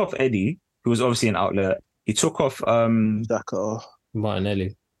 He took off Eddie, who was obviously an outlet. He took off Saka.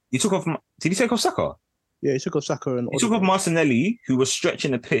 Martinelli. He took off. Did he take off Saka? Yeah, he took off Saka and he took off Martinelli, who was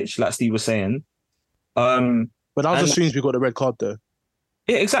stretching the pitch, like Steve was saying. But that was as soon as we got the red card, though.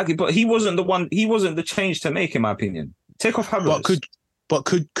 Yeah, exactly. But he wasn't the one. He wasn't the change to make, in my opinion. Take off Havertz. But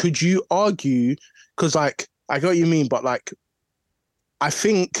could you argue? Because like, I get what you mean, but like, I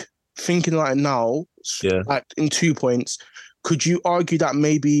think thinking like now, like in 2 points, could you argue that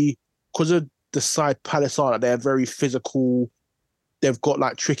maybe because of the side Palace are, they're very physical, they've got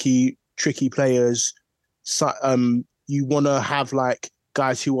like tricky players. So you want to have like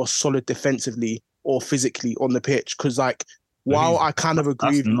guys who are solid defensively or physically on the pitch, because like, while I kind of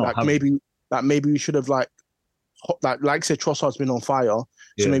agree with you, like maybe we should have like I said, Trossard's been on fire,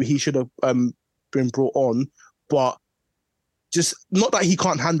 so maybe he should have been brought on. But just not that he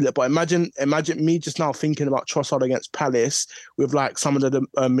can't handle it, but imagine me just now thinking about Trossard against Palace with like some of the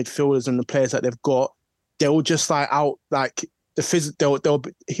midfielders and the players that they've got. They'll just like out like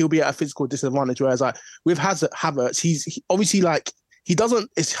he'll be at a physical disadvantage. Whereas like with Havertz, he obviously like he doesn't.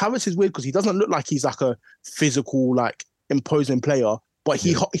 Havertz is weird because he doesn't look like he's like a physical like imposing player, but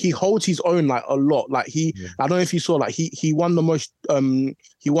he holds his own like a lot. Like I don't know if you saw, like he won the most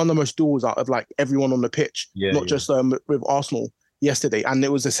duels out of like everyone on the pitch, not just with Arsenal yesterday, and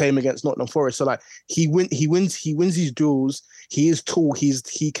it was the same against Nottingham Forest. So like he wins these duels. He is tall.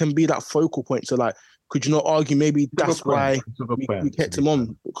 He can be that focal point. So like, could you not argue maybe that's why we kept him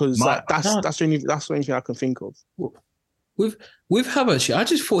on, because like that's the only thing I can think of. With Havertz, I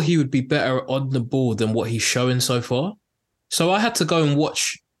just thought he would be better on the ball than what he's showing so far. So I had to go and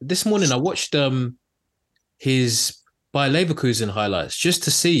watch this morning. I watched his Bayer Leverkusen highlights just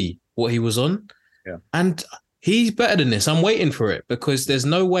to see what he was on. Yeah. And he's better than this. I'm waiting for it, because there's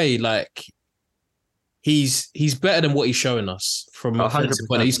no way like he's better than what he's showing us from a offensive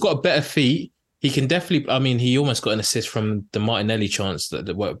point. He's got better feet. He can definitely, I mean, he almost got an assist from the Martinelli chance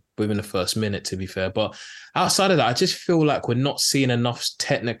that worked within the first minute, to be fair. But outside of that, I just feel like we're not seeing enough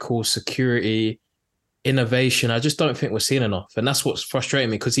technical security, innovation. I just don't think we're seeing enough. And that's what's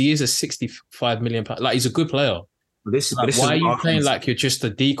frustrating me, because he is a £65 million, like, he's a good player. Why are you playing like you're just a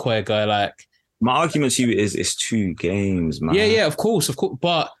decoy guy? Like, my argument to you is it's 2 games, man. Yeah, of course.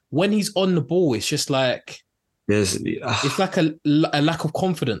 But when he's on the ball, it's just like, it's like a lack of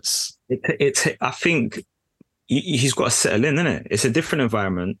confidence. I think he's got to settle in, isn't it? It's a different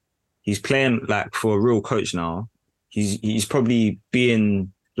environment. He's playing like for a real coach now. He's probably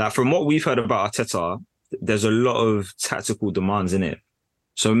being like, from what we've heard about Arteta, there's a lot of tactical demands in it.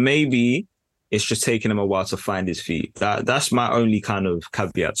 So maybe it's just taking him a while to find his feet. That's my only kind of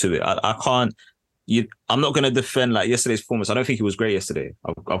caveat to it. I can't. I'm not going to defend like yesterday's performance. I don't think he was great yesterday.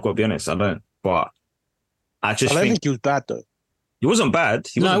 I've got to be honest. I don't. But I don't think he was bad though. He wasn't bad.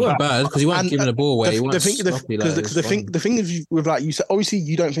 He wasn't bad because he wasn't giving the ball away. The thing is, with like you said, obviously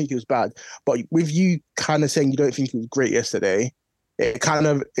you don't think he was bad, but with you kind of saying you don't think he was great yesterday, it kind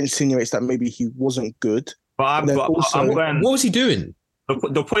of insinuates that maybe he wasn't good. But what was he doing?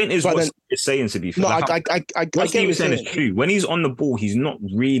 The point is what he's saying, to be fair. No, like, I what Steve's saying is true. When he's on the ball, he's not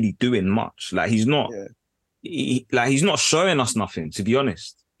really doing much. Like he's not, he's not showing us nothing. To be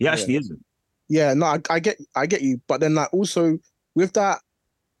honest, he actually isn't. Yeah, no, I get you. But then like also with that,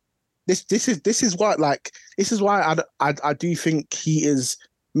 this is why I do think he is,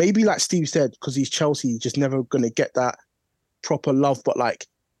 maybe like Steve said, because he's Chelsea, just never gonna get that proper love. But like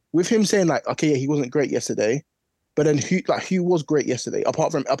with him saying like, okay, yeah, he wasn't great yesterday. But then who was great yesterday?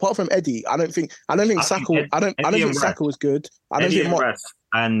 Apart from Eddie, I don't think Saka. I don't think Saka was good.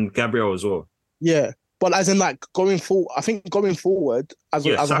 And Gabriel as well. Yeah, But as in like going forward, I think going forward as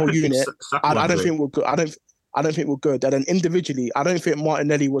a whole unit, I don't think we're good. I don't think we're good. And then individually, I don't think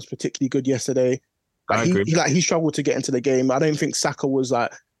Martinelli was particularly good yesterday. I agree. He struggled to get into the game. I don't think Saka was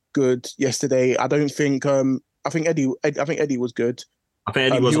like good yesterday. I don't think I think Eddie was good. I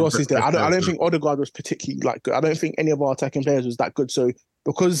think Eddie was. Who else is there? I don't think Odegaard was particularly like good. I don't think any of our attacking players was that good. So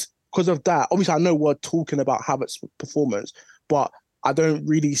because of that, obviously I know we're talking about Havertz's performance, but I don't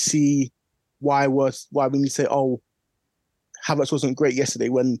really see why we need to say, oh, Havertz wasn't great yesterday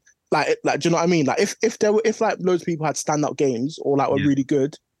when like do you know what I mean? Like if like loads of people had standout games or like were really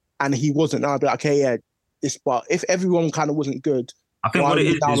good and he wasn't, I'd be like, okay, yeah, but if everyone kind of wasn't good, I think what it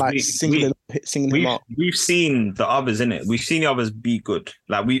is now, is like singling him up. We've seen the others in it. We've seen the others be good.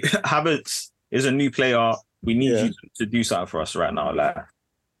 Like Havertz is a new player. We need you to do something for us right now. Like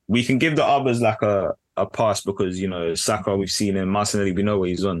we can give the others like a pass because Saka, we've seen him. Martinelli, we know what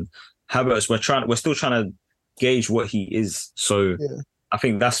he's on. Havertz, we're still trying to gauge what he is. So I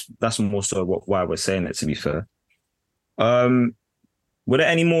think that's more so why we're saying it. To be fair, were there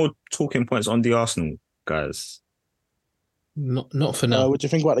any more talking points on the Arsenal guys? Not for now. What do you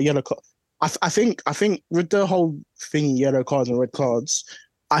think about the yellow card? I think with the whole thing, yellow cards and red cards,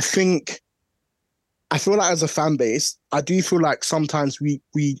 I feel like as a fan base, I do feel like sometimes we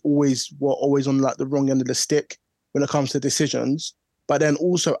were always on like the wrong end of the stick when it comes to decisions. But then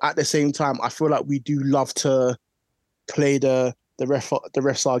also at the same time, I feel like we do love to play the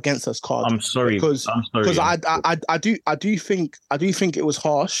refs are against us card. I'm sorry because I do think it was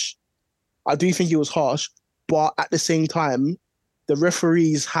harsh. I do think it was harsh. But at the same time, the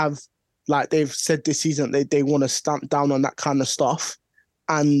referees have, like they've said this season, they want to stamp down on that kind of stuff.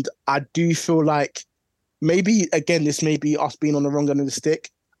 And I do feel like maybe, again, this may be us being on the wrong end of the stick.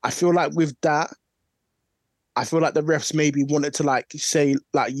 I feel like with that, I feel like the refs maybe wanted to like say,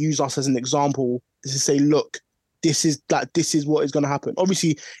 like use us as an example to say, look, this is what is going to happen.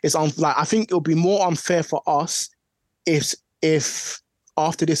 Obviously, it's like I think it'll be more unfair for us if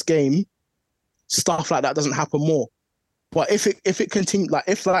after this game, stuff like that doesn't happen more. But if it continues, like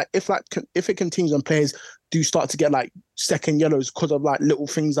if it continues and players do start to get like second yellows because of like little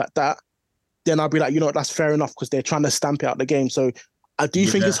things like that, then I'll be like, that's fair enough because they're trying to stamp it out the game. So I do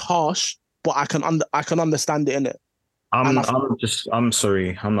think it's harsh, but I can understand it in it. I'm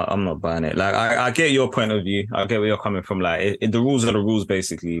sorry, I'm not buying it. Like I get your point of view. I get where you're coming from. Like the rules are the rules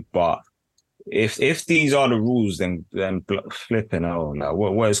basically, but if these are the rules, then flipping out. Like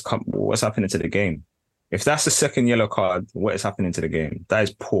what's happening to the game? If that's the second yellow card, what is happening to the game? That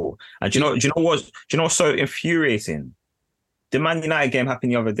is poor. And do you know what's so infuriating? The Man United game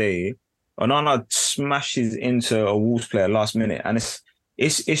happened the other day. Onana smashes into a Wolves player last minute, and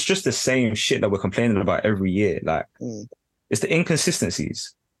it's just the same shit that we're complaining about every year. Like it's the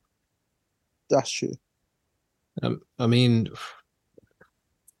inconsistencies. That's true. I mean,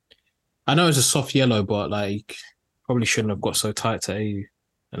 I know it's a soft yellow, but like probably shouldn't have got so tight to AU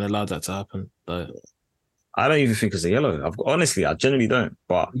and allowed that to happen. Like, I don't even think it's a yellow. Honestly, I genuinely don't.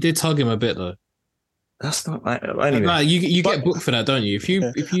 But you did tug him a bit though. That's not anyway. Like, you get booked for that, don't you?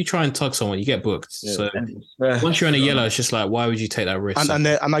 If you try and tug someone, you get booked. Yeah. So once you're in a yellow, it's just like, why would you take that risk? And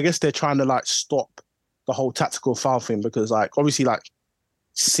I guess they're trying to like stop the whole tactical foul thing because like obviously like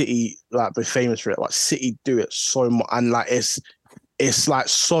City like they're famous for it. Like City do it so much, and like it's like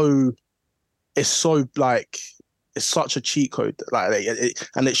so like it's such a cheat code. Like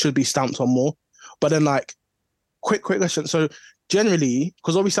and it should be stamped on more. But then like quick question. So generally,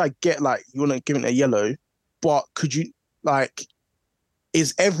 because obviously I get like you want to give it a yellow, but could you like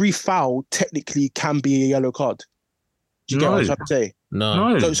is every foul technically can be a yellow card? Do you get what I'm trying to say?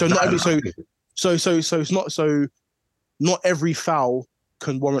 No. So not every so it's not so not every foul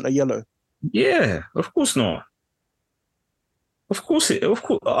can warrant a yellow. Yeah, of course not. Of course.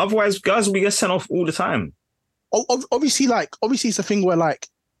 Otherwise, guys will get sent off all the time. Obviously, it's a thing where like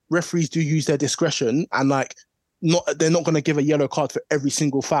referees do use their discretion and like they're not going to give a yellow card for every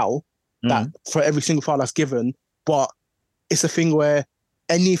single foul that's given. But it's a thing where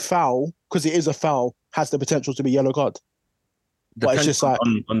any foul, because it is a foul, has the potential to be a yellow card. But it's just like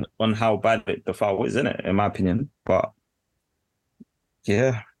on how bad the foul is, isn't it? In my opinion, but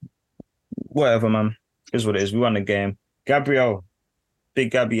yeah, whatever, man. Is what it is. We won the game. Gabriel,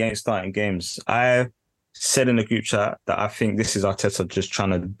 big Gabby ain't starting games. I said in the group chat that I think this is Arteta just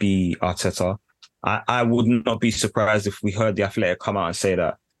trying to be Arteta. I would not be surprised if we heard the Athletic come out and say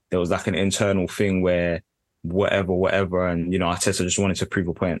that there was like an internal thing where whatever, and Arteta just wanted to prove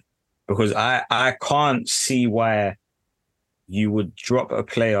a point. Because I can't see why you would drop a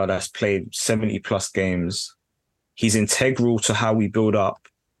player that's played 70 plus games. He's integral to how we build up,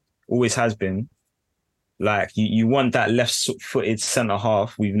 always has been. Like you want that left-footed centre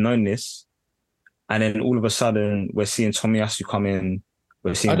half. We've known this, and then all of a sudden we're seeing Tomiyasu come in.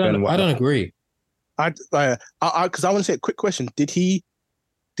 We're seeing Ben White. I don't agree. Because I want to say a quick question. Did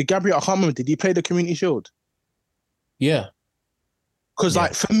Gabriel? I can't remember. Did he play the Community Shield? Yeah. Because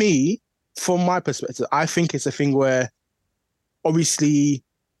like for me, from my perspective, I think it's a thing where obviously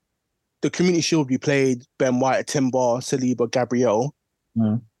the Community Shield we played Ben White, Timber, Saliba, Gabriel.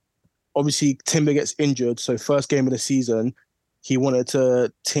 Mm. Obviously, Timber gets injured, so first game of the season, he wanted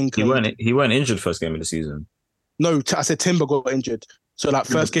to tinker. He weren't injured first game of the season. No, I said Timber got injured. So like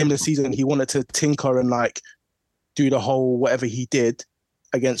first game of the season, he wanted to tinker and like do the whole whatever he did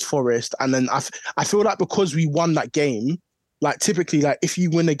against Forest. And then I feel like because we won that game, like typically like if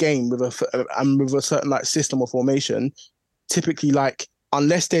you win a game with a certain like system or formation, typically like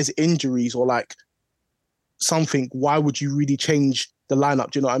unless there's injuries or like something, why would you really change the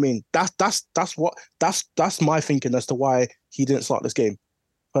lineup? Do you know what I mean? That's my thinking as to why he didn't start this game.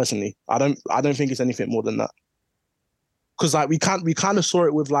 Personally, I don't think it's anything more than that. Because like we kind of saw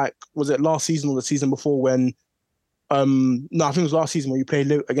it with like, was it last season or the season before when no, I think it was last season when we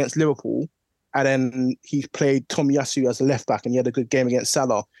played against Liverpool, and then he played Tomiyasu as a left back and he had a good game against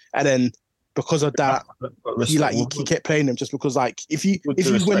Salah, and then because of that he kept playing him just because like if you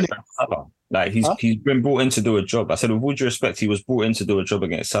win like he's been brought in to do a job. I said with all due respect, he was brought in to do a job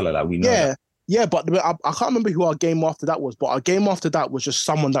against Salah. Like we know that. Yeah, but I can't remember who our game after that was, but our game after that was just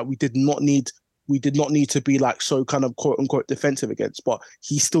someone that we did not need to be like so kind of quote unquote defensive against, but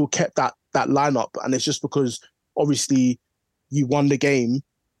he still kept that lineup, and it's just because obviously you won the game,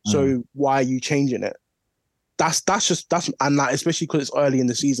 so why are you changing it? That's and like especially because it's early in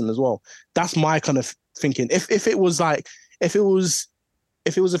the season as well. That's my kind of thinking. If it was a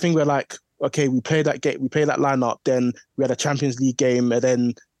thing where like, okay, we played that lineup, then we had a Champions League game, and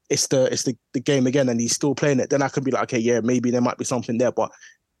then it's the game again, and he's still playing it, then I could be like, okay, yeah, maybe there might be something there. But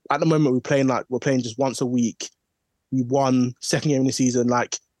at the moment, we're playing just once a week. We won second game in the season,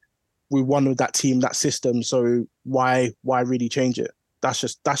 like we won with that team, that system. So why really change it? That's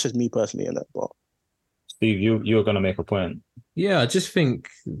just me personally in it. But Steve, you're gonna make a point. Yeah, I just think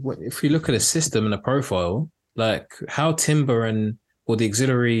if you look at a system and a profile, like how Timber or the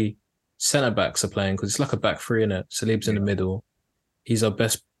auxiliary centre backs are playing, because it's like a back three in it. Salib's in the middle. He's our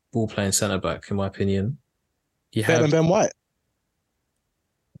best ball playing centre back, in my opinion. Better than Ben White.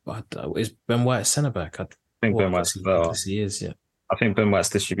 But is Ben White centre back? I think Ben White's better. He is, yeah. I think Ben White's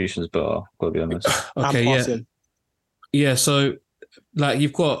distribution is better. Gotta be honest. Okay, yeah. So like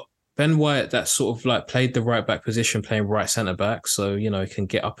you've got Ben White that sort of like played the right back position, playing right centre back, so you know he can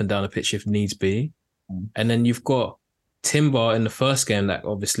get up and down the pitch if needs be. And then you've got Timber in the first game that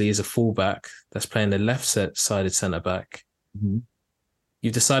obviously is a fullback that's playing the left-sided centre back.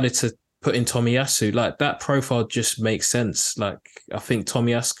 You've decided to put in Tomiyasu. Like that profile just makes sense. Like I think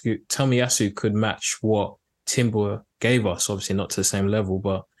Tomiyasu could match what Timber gave us. Obviously not to the same level,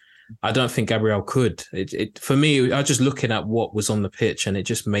 but I don't think Gabriel could. It for me, I was just looking at what was on the pitch, and it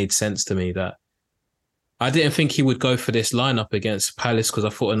just made sense to me that I didn't think he would go for this lineup against Palace, because I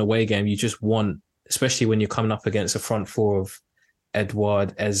thought in an away game you just want, especially when you're coming up against a front four of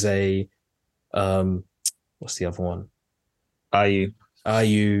Edouard, Eze, what's the other one?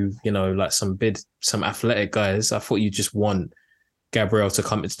 Ayew, you know, like some athletic guys. I thought you just want Gabriel to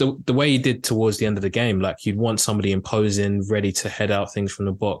come. It's the way he did towards the end of the game. Like you'd want somebody imposing, ready to head out things from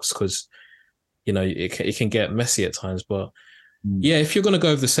the box, because, you know, it can get messy at times. But yeah, if you're going to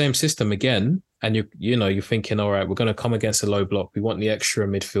go with the same system again, and you're thinking, all right, we're going to come against a low block, we want the extra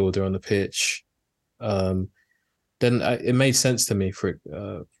midfielder on the pitch, then it made sense to me for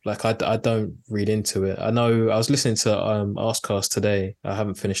it. Like I don't read into it. I know I was listening to Askcast today. I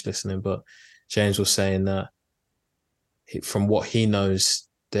haven't finished listening, but James was saying that from what he knows,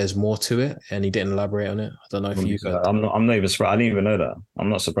 there's more to it, and he didn't elaborate on it. I don't know if you guys. I'm not even surprised. I didn't even know that. I'm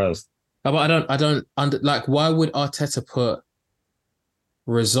not surprised. But I don't like. Why would Arteta put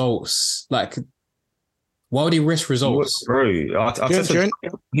results? Like, why would he risk results? Bro, Arteta,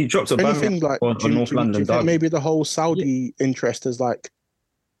 he dropped a bang like, on North London. Do you think maybe the whole Saudi interest has like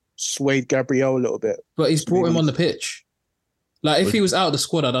swayed Gabriel a little bit? But he's brought him on the pitch. Like if he was out of the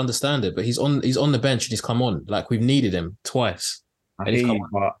squad, I'd understand it. But he's on the bench and he's come on. Like we've needed him twice. But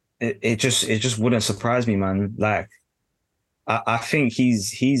it just wouldn't surprise me, man. Like I think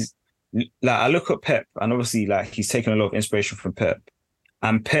he's like, I look at Pep, and obviously like he's taken a lot of inspiration from Pep,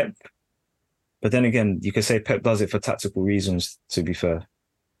 and Pep. But then again, you could say Pep does it for tactical reasons. To be fair,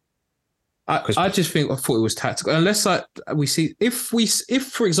 I thought it was tactical. Unless like we see if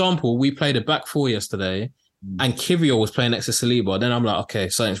for example we played a back four yesterday, and Kivior was playing next to Saliba, then I'm like, okay,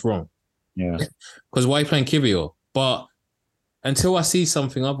 something's wrong. Yeah. Because why are you playing Kivior? But until I see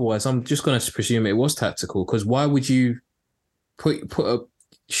something otherwise, I'm just going to presume it was tactical. Because why would you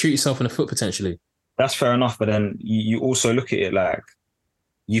shoot yourself in the foot potentially? That's fair enough. But then you also look at it like,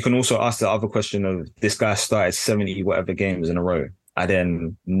 you can also ask the other question of, this guy started 70 whatever games in a row, and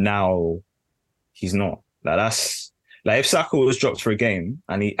then now he's not. Like, that's like, if Saka was dropped for a game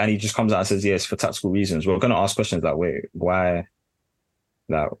and he just comes out and says yes for tactical reasons, we're gonna ask questions like, wait, why?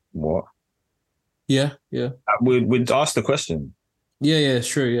 Like, what? Yeah. We'd ask the question. Yeah,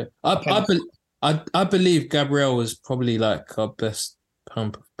 sure. Yeah, I believe Gabriel was probably like our best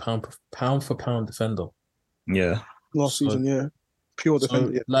pound for pound defender. Yeah, last season. Yeah, pure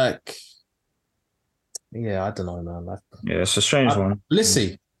defender. Yeah. Like, yeah, I don't know, man. Like, yeah, it's a strange one. Let's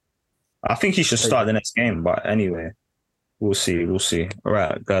see. I think he should start the next game, but anyway, we'll see. All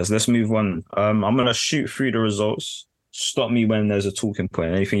right, guys, let's move on. I'm gonna shoot through the results. Stop me when there's a talking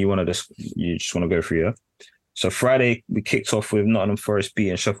point. Anything you just want to go through, yeah? So Friday, we kicked off with Nottingham Forest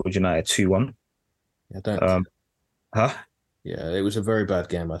beating Sheffield United 2-1. Yeah, don't. Huh? Yeah, it was a very bad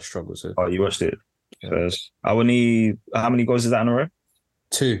game. I struggled with. Oh, you watched it? Yeah. How many goals is that in a row?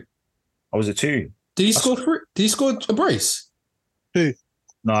 2. Oh, was it 2? Did he score 3? Did he score a brace? 2.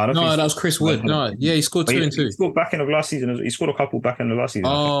 No, I don't think that was Chris Wood. No, yeah, he scored 2 and 2. He scored back end of last season. He scored a couple back end of last season.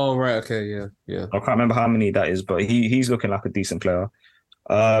 Oh, right. Okay, yeah. I can't remember how many that is, but he's looking like a decent player.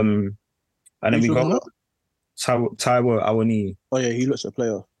 And then we got Taiwo Awoniyi. Oh yeah, he looks a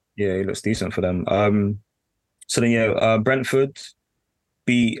player. Yeah, he looks decent for them. So then Brentford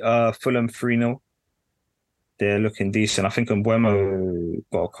beat Fulham 3-0. They're looking decent. I think Mbeumo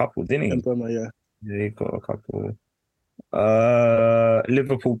got a couple, didn't he? Mbeumo, yeah. Yeah, he got a couple.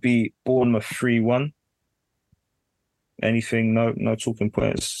 Liverpool beat Bournemouth 3-1. Anything? No talking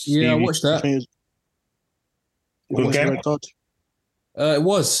points. Yeah, Stevie? I watched that. Good game. It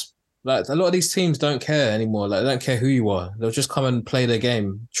was. Like, a lot of these teams don't care anymore. Like, they don't care who you are. They'll just come and play their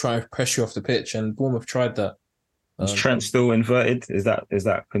game, try and press you off the pitch. And Bournemouth tried that. Is Trent still inverted? Is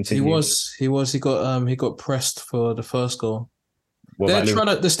that continuing? He was. He got pressed for the first goal. They're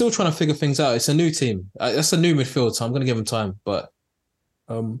still trying to figure things out. It's a new team. That's a new midfield, so I'm going to give them time. But,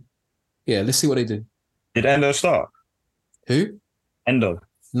 yeah, let's see what they do. Did Endo start? Who? Endo.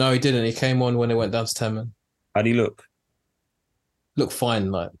 No, he didn't. He came on when it went down to 10 men. How'd he look? Looked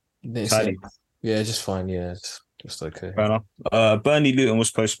fine, like. Yeah, just fine. Yeah, it's just okay. Fair enough. Burnley Luton was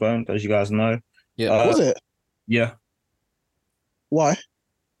postponed, as you guys know. Yeah, was it? Yeah. Why?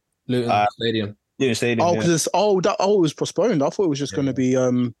 Luton Stadium. Luton Stadium. Oh, because it was postponed. I thought it was just going to be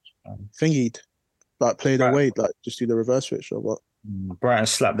thingied, like played away, like just do the reverse switch or what. Brighton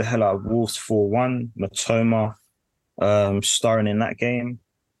slapped the hell out of Wolves 4-1. Matoma starring in that game.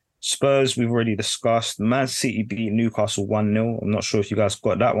 Spurs, we've already discussed. Man City beat Newcastle 1-0. I'm not sure if you guys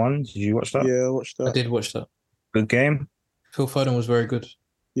got that one. Did you watch that? Yeah, I watched that. I did watch that. Good game. Phil Foden was very good.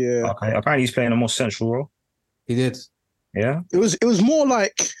 Yeah. Okay. Apparently he's playing a more central role. He did. Yeah. It was more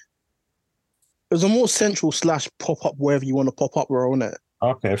like, it was a more central / pop up wherever you want to pop up role, isn't it?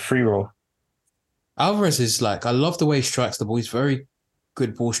 Okay, free roll. Alvarez is like, I love the way he strikes the ball. He's very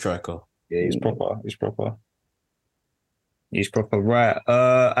good ball striker. Yeah, he's proper. Right.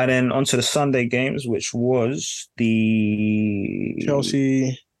 And then onto the Sunday games, which was the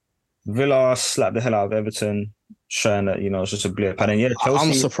Chelsea. Villa slapped the hell out of Everton, showing that, it's just a blip. And then Chelsea.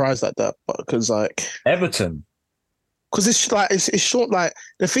 I'm surprised at that, because Everton. Because it's short. Like,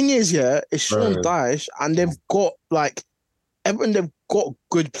 the thing is, it's Sean Dyche, and they've got Everton. They've got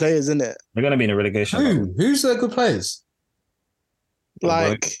good players in it. They're going to be in a relegation. Who's their good players?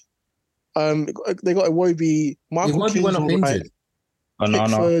 Like, they got Iwobi, Michael Keane went off injured.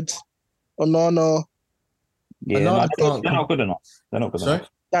 Pickford, Onana. Yeah, they're not good enough. Sorry?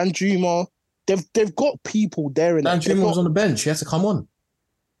 Danjuma. They've got people there in it. Danjuma was on the bench. He had to come on.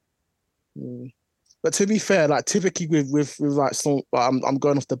 But to be fair, like, typically with like some, I'm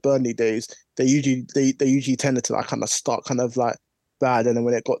going off the Burnley days. They usually tended to like kind of start kind of like bad, and then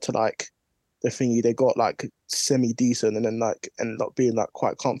when it got to like the thingy, they got like semi decent, and then like ended up being like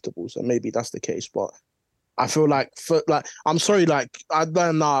quite comfortable. So maybe that's the case. But I feel like I'm sorry, like I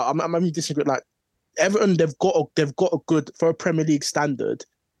don't know. I'm disagree. Like, Everton, they've got a good, for a Premier League standard.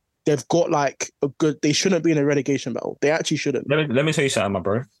 They've got like a good. They shouldn't be in a relegation battle. They actually shouldn't. Let me tell you something, my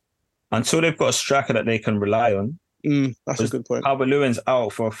bro. Until they've got a striker that they can rely on. That's a good point. Calvert Lewin's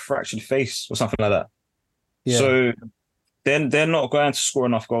out for a fractured face or something like that. Yeah. So then they're not going to score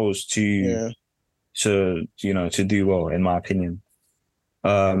enough goals to do well, in my opinion.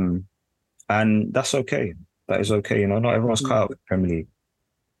 And that's okay. That is okay. Not everyone's cut out with the Premier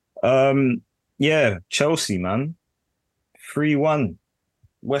League. Chelsea, man. 3-1.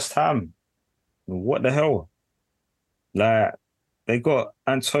 West Ham. What the hell? Like, they got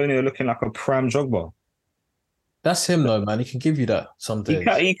Antonio looking like a prime Drogba. That's him though, man. He can give you that some days.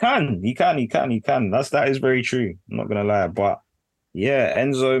 He can. That is very true. I'm not gonna lie, but yeah,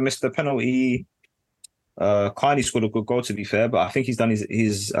 Enzo missed the penalty. Kylie scored a good goal to be fair, but I think he's done his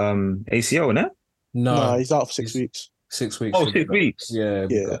ACL, isn't it? No, he's out for 6 weeks. 6 weeks. Oh, 6 weeks. Yeah.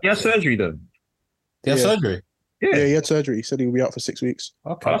 He had surgery though. He had surgery. Yeah, he had surgery. He said he'll be out for 6 weeks.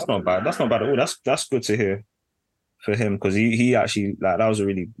 Okay, that's not bad. That's not bad at all. That's good to hear for him because he actually like that was a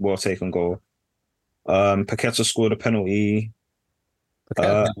really well taken goal. Paqueta scored a penalty.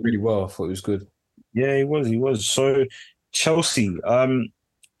 Paqueta did really well. I thought it was good. Yeah, he was. So Chelsea,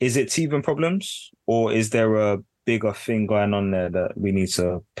 is it teething problems or is there a bigger thing going on there that we need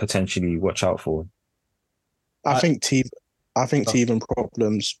to potentially watch out for? I think teething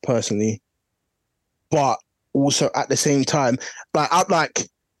problems personally, but also at the same time, I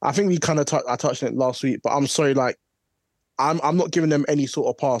think we kind of I touched on it last week, but I'm sorry, like I'm not giving them any sort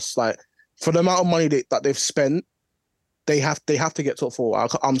of pass. Like for the amount of money that they've spent, they have to get top four.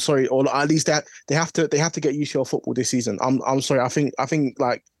 I'm sorry, or at least that they have to get UCL football this season. I'm sorry. I think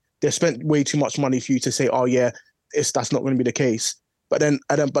like they've spent way too much money for you to say, oh yeah, that's not going to be the case. But then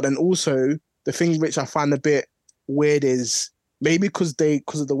also the thing which I find a bit weird is maybe because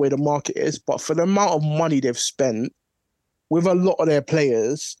of the way the market is, but for the amount of money they've spent with a lot of their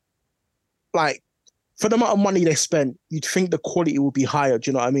players, like for the amount of money they spent, you'd think the quality would be higher. Do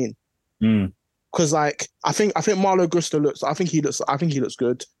you know what I mean? Because like I think Marlo Gusto looks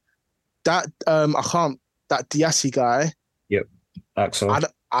good. That that Diassi guy. Yep. Axel. I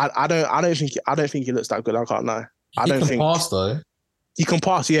don't think he looks that good. I can't lie. He can pass though. He can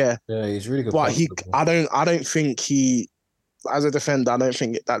pass, yeah. Yeah, he's really good. But I don't think he, as a defender, I don't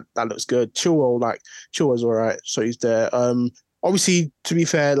think that looks good. Chilwell's all right, so he's there. Obviously, to be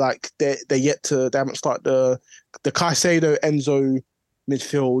fair, like they haven't started the Caicedo Enzo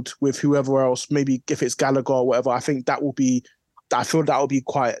midfield with whoever else. Maybe if it's Gallagher or whatever, I think that will be. I feel that would be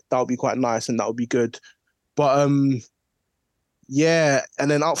quite nice and that would be good. But yeah, and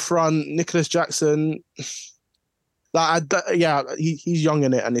then up front, Nicholas Jackson. He's young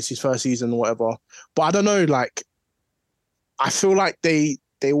in it and it's his first season or whatever. But I don't know, like I feel like they're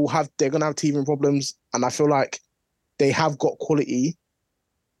gonna have teething problems, and I feel like they have got quality,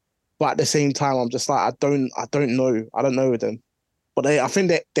 but at the same time, I'm just like I don't know with them. But I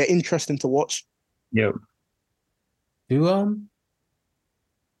think they're interesting to watch. Yeah. I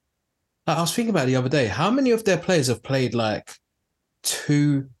was thinking about it the other day. How many of their players have played like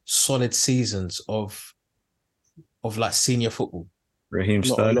 2 solid seasons of like senior football? Raheem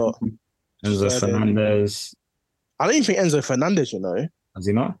Sterling, Enzo Fernandez. I don't even think Enzo Fernandez, you know. Has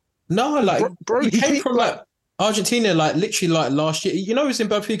he not? No, like bro, he came from like Argentina, like literally like last year. You know, he was in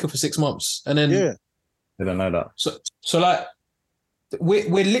Benfica for 6 months, and then I don't know that. So like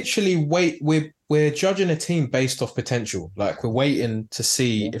we're literally we're judging a team based off potential. Like we're waiting to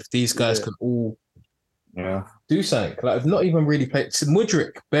see if these guys can all do something. Like I've not even really played.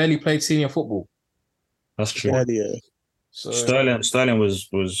 Mudryk barely played senior football. That's true. Yeah. So Sterling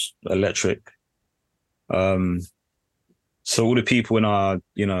was electric. So all the people in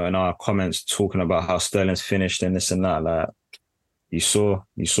our comments talking about how Sterling's finished and this and that, like you saw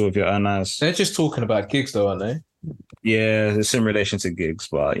with your own eyes. They're just talking about Giggs though, aren't they? Yeah, it's in relation to Giggs,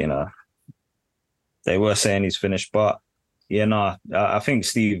 but they were saying he's finished. But I think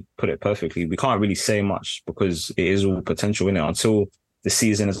Steve put it perfectly. We can't really say much because it is all potential in it until the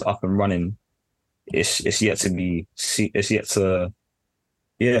season is up and running. It's yet to be. It's yet to.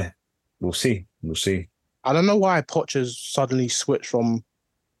 Yeah, we'll see. I don't know why Poch has suddenly switched from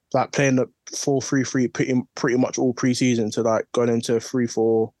like playing the 4-3-3 pretty much all preseason to like going into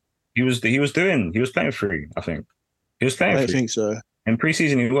 3-4. He was playing 3. I think he was playing. I don't 3. think so. In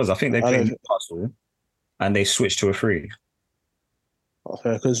preseason, he was. I think they played Newcastle, and they switched to a 3.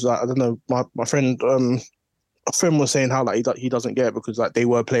 Okay, because like, I don't know. My friend, a friend was saying how like he doesn't get it because like they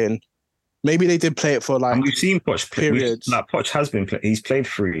were playing. Maybe they did play it for like. And we've seen Poch periods. Like Poch has been. He's played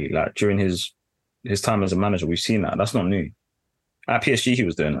 3 like during his time as a manager. We've seen that. That's not new. At PSG, he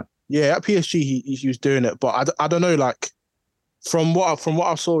was doing that. Yeah, at PSG he was doing it, but I don't know. Like from what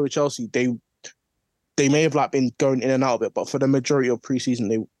I saw with Chelsea, they may have like been going in and out of it, but for the majority of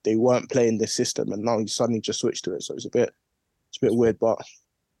preseason, they weren't playing this system, and now he suddenly just switched to it. So it's a bit weird, but I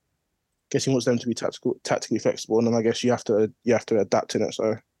guess he wants them to be tactically flexible, and then I guess you have to adapt in it.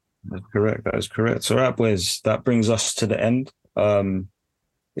 So that's correct. That is correct. So, right, boys, that brings us to the end.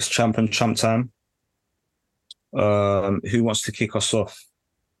 It's champ time. Who wants to kick us off?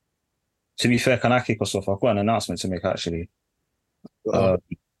 To be fair, can I kick us off? I've got an announcement to make, actually.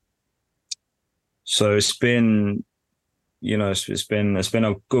 So it's been, it's been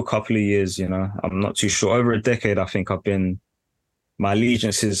a good couple of years. I'm not too sure. Over a decade, I think my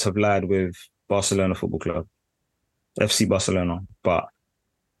allegiances have lied with Barcelona Football Club, FC Barcelona. But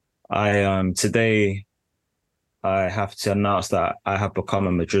today I have to announce that I have become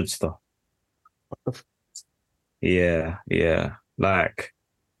a Madrid star. Yeah. Like,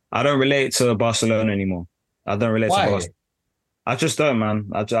 I don't relate to Barcelona anymore. I don't relate to Barcelona. I just don't, man.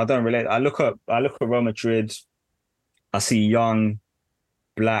 I don't relate. I look at Real Madrid. I see young,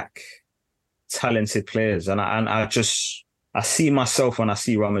 black, talented players, and I see myself when I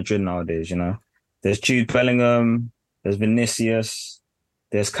see Real Madrid nowadays. There's Jude Bellingham, there's Vinicius,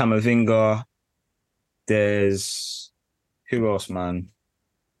 there's Camavinga, there's who else, man?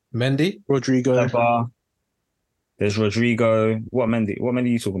 Mendy, Rodrigo. There's Rodrigo. What Mendy? What Mendy are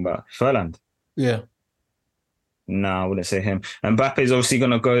you talking about? Furland? Yeah. No, I wouldn't say him. Mbappe's obviously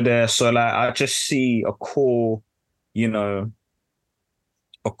gonna go there. So like, I just see a core,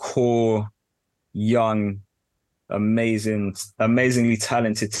 young, amazingly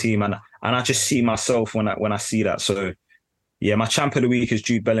talented team, and I just see myself when I see that. So yeah, my champ of the week is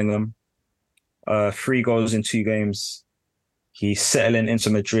Jude Bellingham. 3 goals in 2 games. He's settling into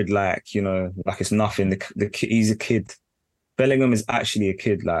Madrid like it's nothing. He's a kid. Bellingham is actually a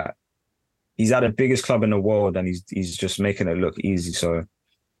kid. Like, he's at the biggest club in the world, and he's just making it look easy. So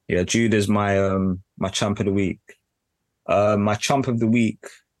yeah, Jude is my champ of the week. My champ of the week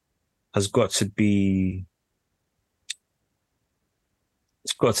has got to be.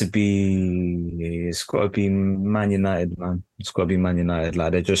 It's got to be Man United, man. It's got to be Man United.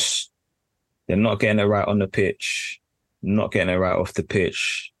 Like, they're not getting it right on the pitch, not getting it right off the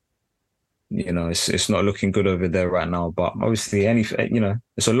pitch. It's not looking good over there right now. But obviously,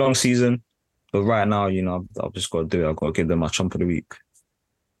 it's a long season. But right now, I've just got to do it. I've got to give them my champ of the week.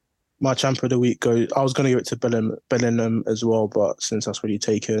 My champ of the week I was going to give it to Bellingham as well, but since that's already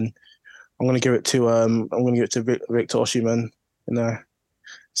taken, I'm going to give it to Victor Osimhen.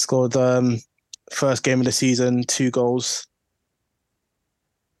 Scored first game of the season, 2 goals,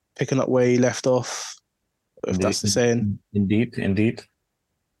 picking up where he left off, if that's the saying. Indeed. And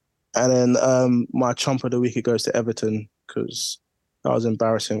then my champ of the week, it goes to Everton, because that was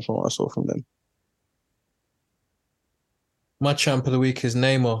embarrassing from what I saw from them. My champ of the week is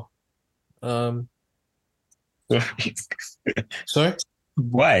Neymar. Sorry?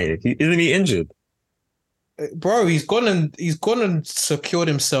 Why? Isn't he injured? Bro, he's gone and secured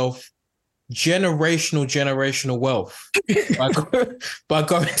himself generational wealth by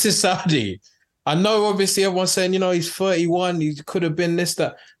going to Saudi. I know, obviously, everyone's saying, he's 31, he could have been this,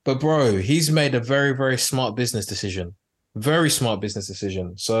 that. But bro, he's made a very, very smart business decision. Very smart business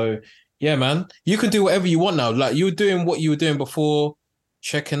decision. So yeah, man, you can do whatever you want now. Like, you were doing what you were doing before,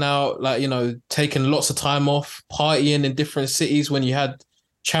 checking out, like, taking lots of time off, partying in different cities when you had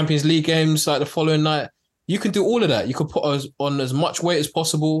Champions League games like the following night. You can do all of that. You could put us on as much weight as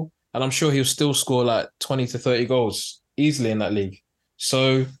possible, and I'm sure he'll still score like 20 to 30 goals easily in that league.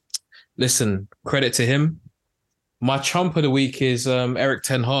 So listen, credit to him. My chump of the week is Eric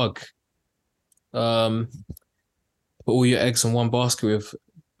Ten Hag. Put all your eggs in one basket with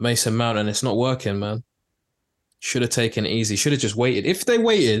Mason Mount, and it's not working, man. Should have taken it easy. Should have just waited. If they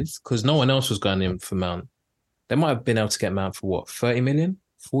waited, because no one else was going in for Mount, they might have been able to get Mount for what, 30 million?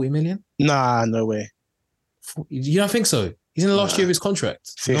 40 million? Nah, no way. You don't think so? He's in the last year of his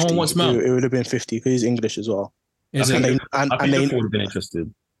contract. 50. No one wants Mount. It would have been 50 because he's English as well. I think they would have been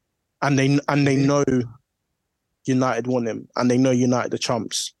interested. And they know United want him, and they know United the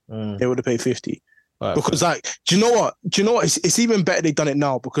chumps. They would have paid 50. Right, because like, do you know what? It's even better they've done it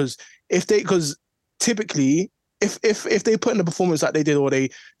now, because typically if they put in the performance that they did, or they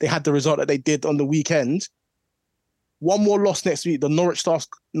had the result that they did on the weekend, one more loss next week, the Norwich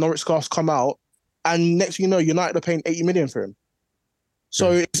scarves come out, and next thing you know, United are paying 80 million for him.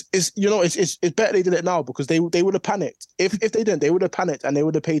 So it's better they did it now, because they would have panicked. If they didn't, they would have panicked, and they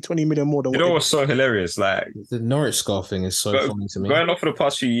would have paid 20 million more than what's so hilarious? Like, the Norwich scarf thing is so funny to me. Going off for the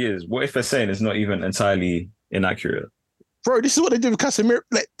past few years, what if they're saying it's not even entirely inaccurate? Bro, this is what they did with Casemiro.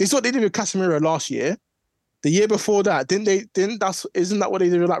 Like, this is what they did with Casemiro last year. The year before that, isn't that what they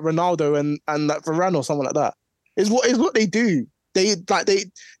did with like Ronaldo and like Varane or something like that? Is what they do. They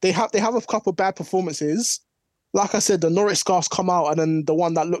have a couple of bad performances. Like I said, the Norwich scarves come out, and then the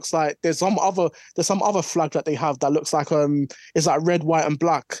one that looks like there's some other flag that they have that looks like it's like red, white, and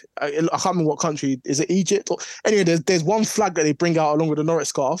black. I can't remember what country. Is it Egypt? Or anyway, there's one flag that they bring out along with the Norwich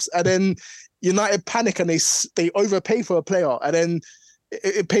scarves, and then United panic and they overpay for a player, and then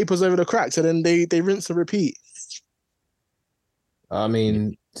it papers over the cracks, and then they rinse and repeat. I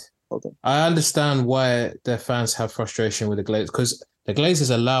mean, Hold on. I understand why their fans have frustration with the Glazers, because the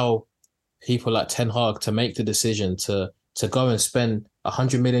Glazers allow people like Ten Hag to make the decision to go and spend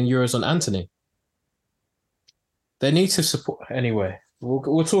 100 million euros on Anthony. They need to support anyway.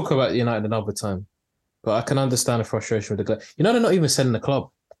 We'll talk about United another time, but I can understand the frustration with the Glazers. They're not even selling the club.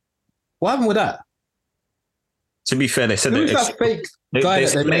 What happened with that? To be fair, they said Who's that fake guy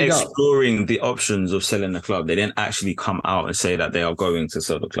that they made up? Exploring the options of selling the club. They didn't actually come out and say that they are going to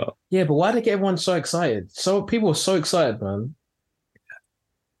sell the club. Yeah, but why did they get everyone so excited? So people were so excited, man.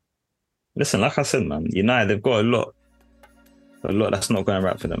 Listen, like I said, man, United, they've got a lot that's not going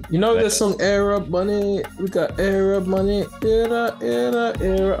right for them. You know the song Arab Money? We got Arab Money.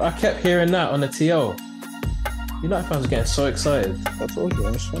 Era. I kept hearing that on the TL. United fans are getting so excited. I told you,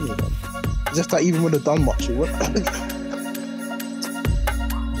 it's funny, man. It's just that even when they've done much, it won't.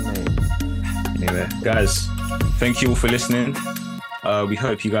 Anyway, guys, thank you all for listening. We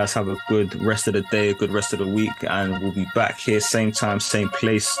hope you guys have a good rest of the day, a good rest of the week, and we'll be back here same time, same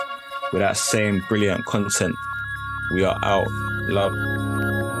place with that same brilliant content. We are out. Love.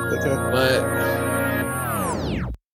 Okay. Bye.